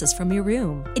 and gases from your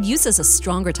room. It uses a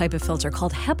stronger type of filter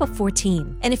called HEPA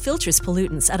 14, and it filters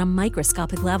pollutants at a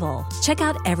microscopic level. Check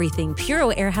out everything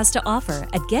Puro Air has to offer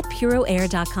at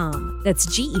getpuroair.com. That's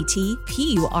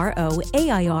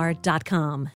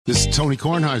GETPUROAIR.com. This is Tony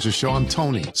Kornheiser's show. I'm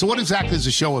Tony. So what exactly is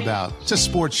the show about? It's a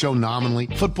sports show nominally.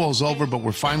 Football's over, but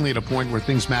we're finally at a point where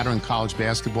things matter in college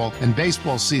basketball, and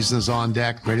baseball season is on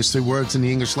deck. Greatest 3 words in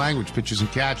the English language, pitchers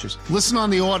and catchers. Listen on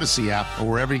the Odyssey app or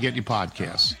wherever you get your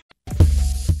podcasts.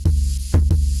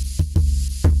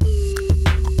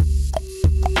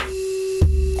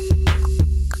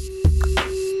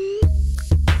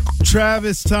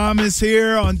 Travis Thomas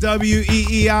here on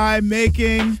WEEI,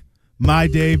 making my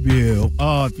debut.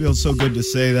 Oh, it feels so good to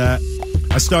say that.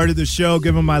 I started the show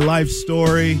giving my life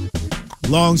story.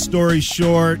 Long story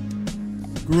short,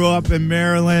 grew up in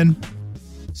Maryland,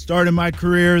 started my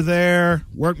career there,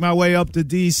 worked my way up to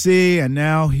D.C., and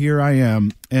now here I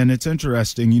am. And it's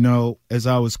interesting, you know, as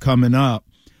I was coming up,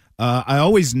 I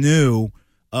always knew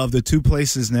of the 2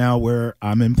 places now where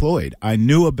I'm employed. I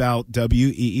knew about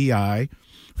WEEI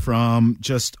from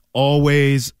just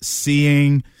always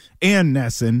seeing, and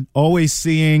Nesson, always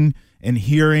seeing and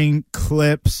hearing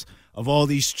clips of all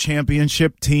these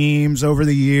championship teams over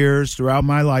the years throughout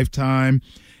my lifetime,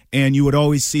 and you would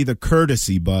always see the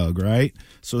courtesy bug, right?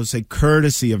 So it's a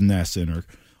courtesy of Nesson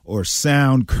or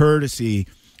sound courtesy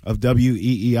of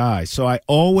WEEI. So I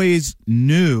always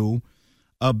knew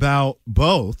about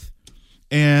both,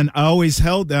 and I always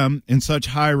held them in such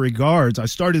high regards. I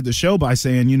started the show by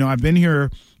saying, you know, I've been here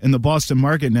in the Boston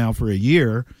market now for a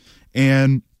year,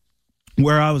 and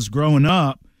where I was growing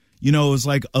up, you know, it was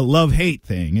like a love-hate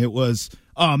thing. It was,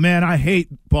 oh, man, I hate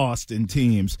Boston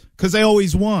teams because they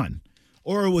always won.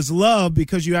 Or it was love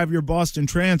because you have your Boston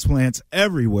transplants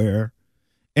everywhere,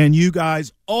 and you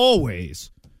guys always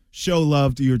show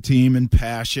love to your team and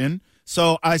passion.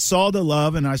 So I saw the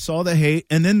love and I saw the hate,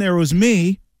 and then there was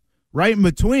me right in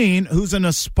between who's an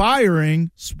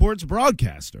aspiring sports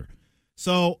broadcaster.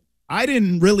 So I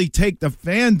didn't really take the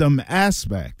fandom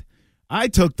aspect. I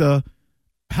took the,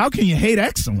 how can you hate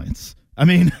excellence? I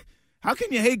mean, how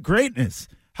can you hate greatness?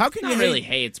 How can you really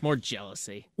hate? It's more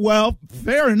jealousy. Well,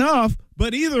 fair enough,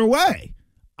 but either way,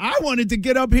 I wanted to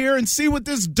get up here and see what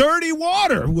this dirty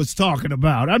water was talking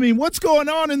about. I mean, what's going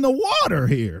on in the water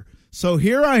here? So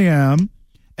here I am,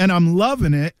 and I'm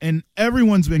loving it, and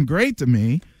everyone's been great to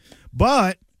me.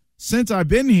 But since I've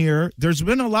been here, there's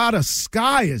been a lot of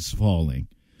sky is falling.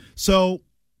 So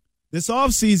this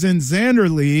offseason, Xander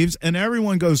leaves, and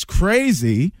everyone goes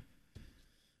crazy.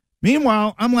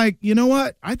 Meanwhile, I'm like, you know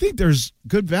what? I think there's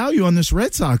good value on this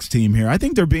Red Sox team here. I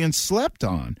think they're being slept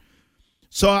on.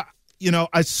 So,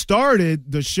 I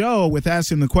started the show with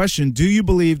asking the question, do you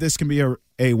believe this can be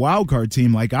a wild card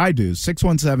team like I do?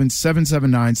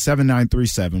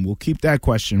 617-779-7937. We'll keep that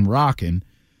question rocking.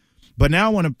 But now I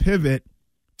want to pivot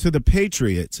to the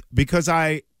Patriots because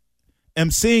I am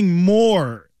seeing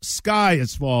more sky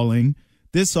is falling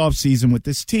this offseason with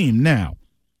this team. Now,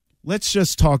 let's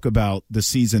just talk about the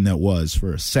season that was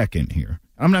for a second here.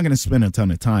 I'm not going to spend a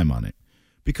ton of time on it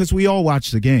because we all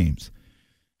watch the games.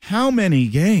 How many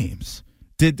games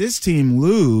did this team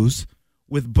lose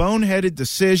with boneheaded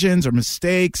decisions or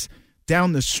mistakes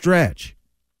down the stretch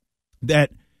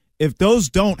that if those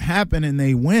don't happen and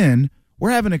they win, we're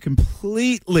having a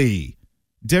completely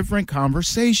different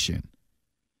conversation.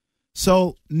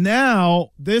 So now,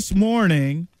 this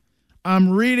morning, I'm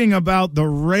reading about the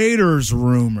Raiders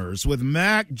rumors with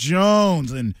Mac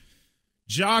Jones and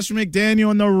Josh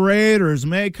McDaniel and the Raiders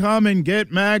may come and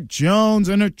get Mac Jones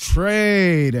in a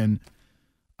trade. And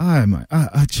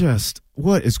I just,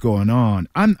 what is going on?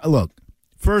 Look,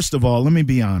 first of all, let me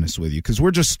be honest with you because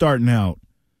we're just starting out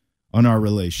on our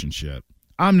relationship.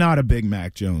 I'm not a big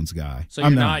Mac Jones guy. So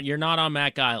you're not on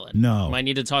Mac Island. No. Might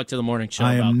need to talk to the morning show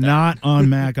I about am that. not on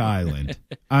Mac Island.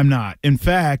 I'm not. In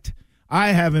fact,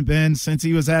 I haven't been since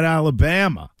he was at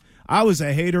Alabama. I was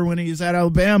a hater when he was at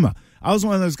Alabama. I was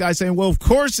one of those guys saying, well, of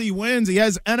course he wins. He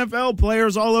has NFL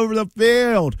players all over the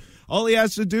field. All he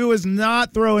has to do is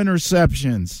not throw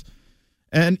interceptions.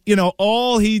 And,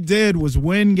 all he did was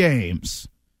win games.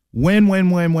 Win.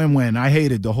 I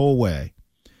hated the whole way.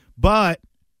 But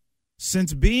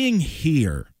since being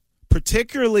here,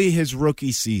 particularly his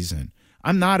rookie season,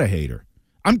 I'm not a hater.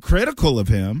 I'm critical of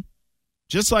him,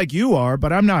 just like you are,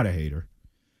 but I'm not a hater.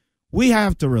 We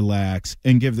have to relax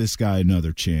and give this guy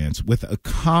another chance with a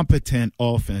competent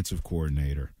offensive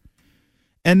coordinator.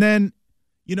 And then,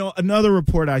 another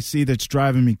report I see that's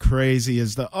driving me crazy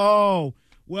is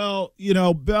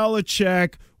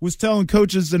Belichick was telling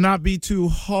coaches to not be too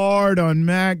hard on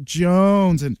Mac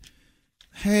Jones. And,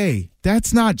 hey,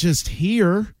 that's not just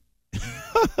here.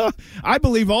 I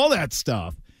believe all that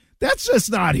stuff. That's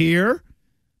just not here.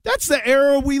 That's the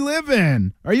era we live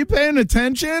in. Are you paying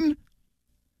attention?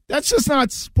 That's just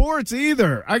not sports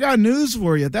either. I got news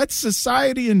for you. That's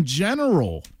society in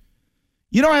general.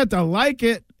 You don't have to like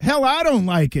it. Hell, I don't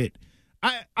like it.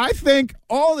 I think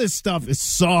all this stuff is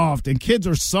soft, and kids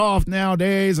are soft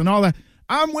nowadays and all that.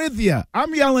 I'm with you.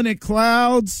 I'm yelling at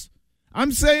clouds.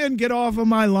 I'm saying get off of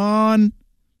my lawn.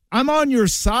 I'm on your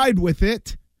side with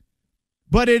it.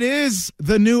 But it is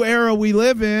the new era we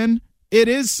live in. It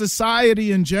is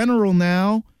society in general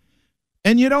now.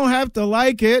 And you don't have to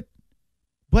like it,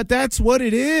 but that's what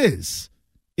it is.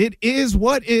 It is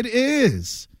what it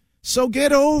is. So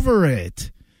get over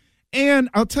it. And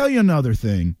I'll tell you another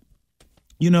thing.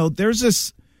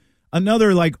 There's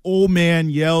another old man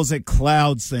yells at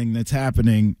clouds thing that's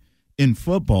happening in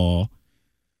football.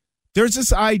 There's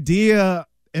this idea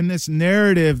and this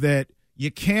narrative that you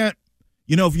can't,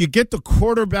 if you get the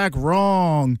quarterback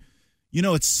wrong,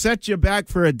 it sets you back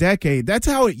for a decade. That's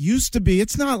how it used to be.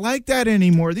 It's not like that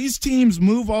anymore. These teams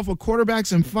move off of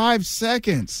quarterbacks in 5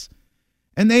 seconds,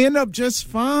 and they end up just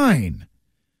fine.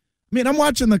 I'm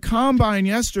watching the combine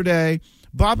yesterday,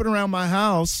 bopping around my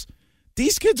house.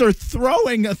 These kids are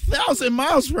throwing 1,000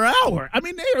 miles per hour.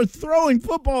 They are throwing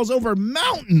footballs over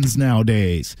mountains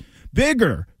nowadays.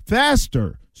 Bigger,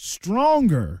 faster,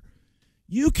 stronger.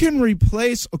 You can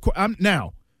replace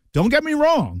now, don't get me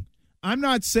wrong. I'm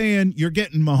not saying you're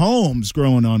getting Mahomes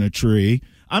growing on a tree.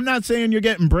 I'm not saying you're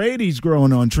getting Brady's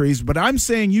growing on trees, but I'm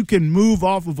saying you can move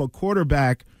off of a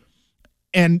quarterback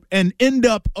and end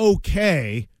up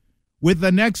okay with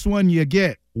the next one you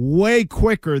get way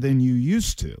quicker than you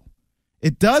used to.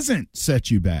 It doesn't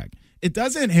set you back. It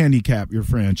doesn't handicap your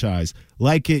franchise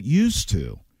like it used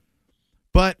to.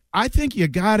 But I think you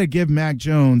got to give Mac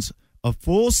Jones a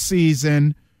full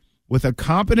season with a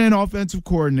competent offensive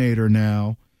coordinator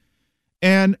now.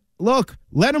 And look,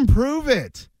 let him prove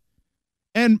it.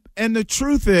 And the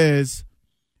truth is,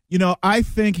 I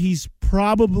think he's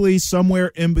probably somewhere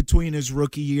in between his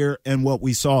rookie year and what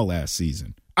we saw last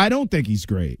season. I don't think he's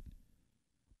great.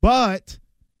 But,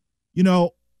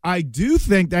 I do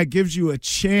think that gives you a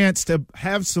chance to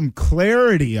have some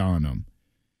clarity on him.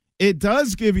 It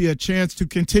does give you a chance to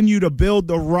continue to build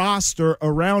the roster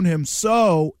around him.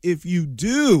 So if you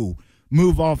do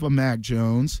move off of Mac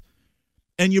Jones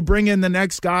and you bring in the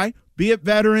next guy, be it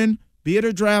veteran, be it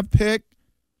a draft pick,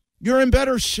 you're in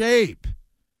better shape.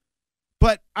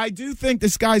 But I do think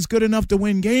this guy's good enough to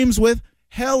win games with.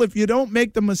 Hell, if you don't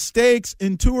make the mistakes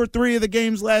in 2 or 3 of the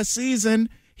games last season,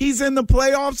 he's in the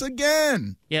playoffs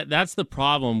again. Yeah, that's the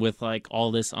problem with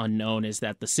all this unknown is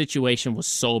that the situation was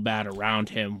so bad around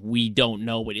him. We don't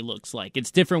know what he looks like. It's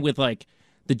different with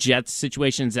the Jets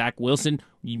situation, Zach Wilson.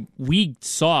 We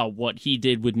saw what he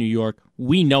did with New York.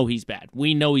 We know he's bad.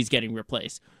 We know he's getting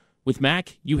replaced. With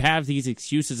Mac, you have these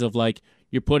excuses of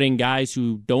you're putting guys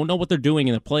who don't know what they're doing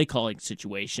in the play calling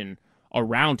situation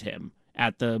around him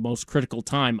at the most critical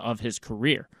time of his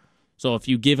career. So if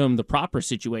you give him the proper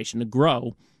situation to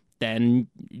grow, then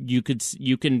you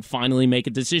can finally make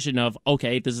a decision of,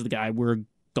 okay, this is the guy we're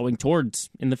going towards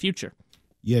in the future.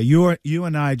 Yeah, you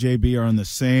and I, JB, are on the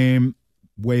same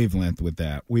wavelength with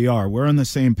that. We're on the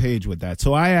same page with that.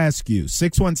 So I ask you,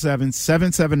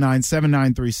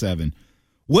 617-779-7937,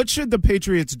 what should the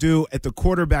Patriots do at the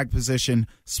quarterback position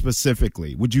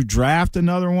specifically? Would you draft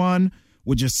another one?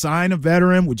 Would you sign a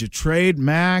veteran? Would you trade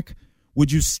Mac?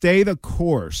 Would you stay the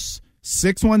course?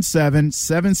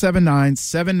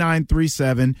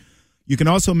 617-779-7937. You can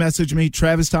also message me,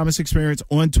 Travis Thomas Experience,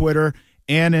 on Twitter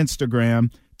and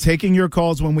Instagram. Taking your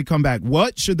calls when we come back.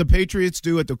 What should the Patriots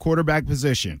do at the quarterback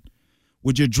position?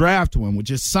 Would you draft one? Would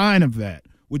you sign a vet?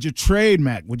 Would you trade,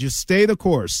 Mac? Would you stay the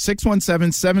course?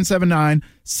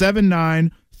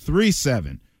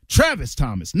 617-779-7937. Travis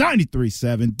Thomas,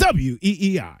 93.7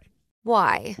 WEEI.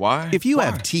 Why? Why? If you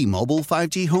have T-Mobile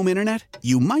 5G home internet,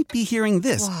 you might be hearing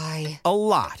this Why? a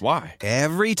lot. Why?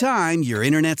 Every time your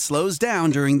internet slows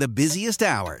down during the busiest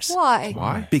hours. Why?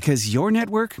 Why? Because your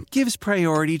network gives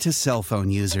priority to cell phone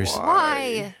users.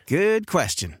 Why? Good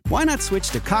question. Why not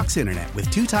switch to Cox Internet with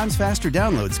 2 times faster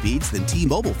download speeds than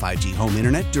T-Mobile 5G home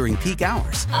internet during peak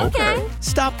hours? Okay.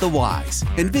 Stop the whys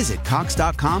and visit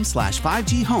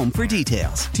cox.com/5G home for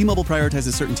details. T-Mobile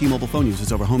prioritizes certain T-Mobile phone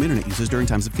users over home internet users during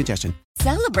times of congestion.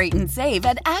 Celebrate and save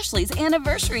at Ashley's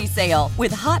Anniversary Sale.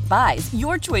 With Hot Buys,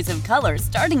 your choice of colors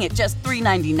starting at just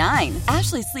 $3.99.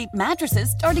 Ashley Sleep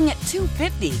mattresses starting at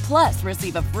 $2.50. Plus,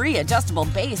 receive a free adjustable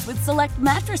base with select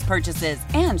mattress purchases.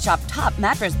 And shop top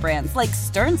mattress brands like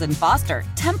Stearns & Foster,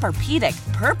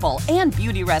 Tempur-Pedic, Purple, and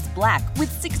Beautyrest Black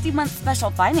with 60-month special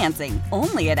financing.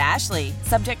 Only at Ashley.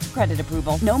 Subject to credit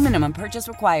approval. No minimum purchase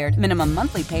required. Minimum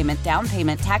monthly payment, down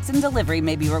payment, tax, and delivery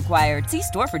may be required. See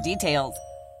store for details.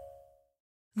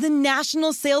 The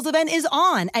national sales event is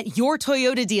on at your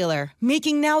Toyota dealer,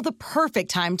 making now the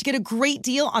perfect time to get a great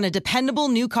deal on a dependable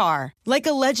new car. Like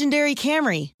a legendary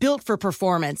Camry, built for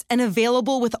performance and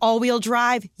available with all-wheel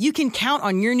drive, you can count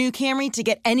on your new Camry to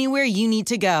get anywhere you need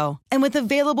to go. And with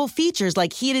available features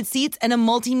like heated seats and a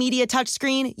multimedia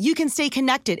touchscreen, you can stay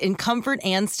connected in comfort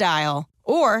and style.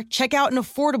 Or check out an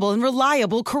affordable and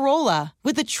reliable Corolla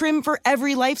with a trim for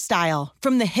every lifestyle,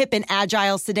 from the hip and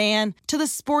agile sedan to the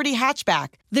sporty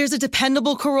hatchback. There's a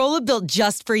dependable Corolla built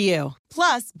just for you.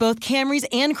 Plus, both Camrys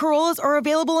and Corollas are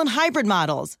available in hybrid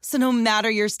models, so no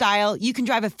matter your style, you can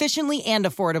drive efficiently and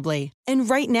affordably. And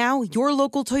right now, your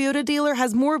local Toyota dealer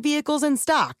has more vehicles in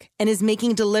stock and is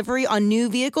making delivery on new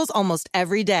vehicles almost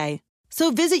every day.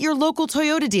 So visit your local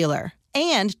Toyota dealer.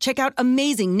 And check out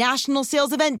amazing national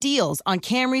sales event deals on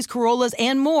Camrys, Corollas,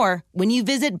 and more when you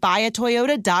visit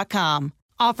buyatoyota.com.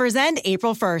 Offers end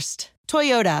April 1st.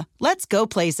 Toyota, let's go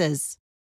places.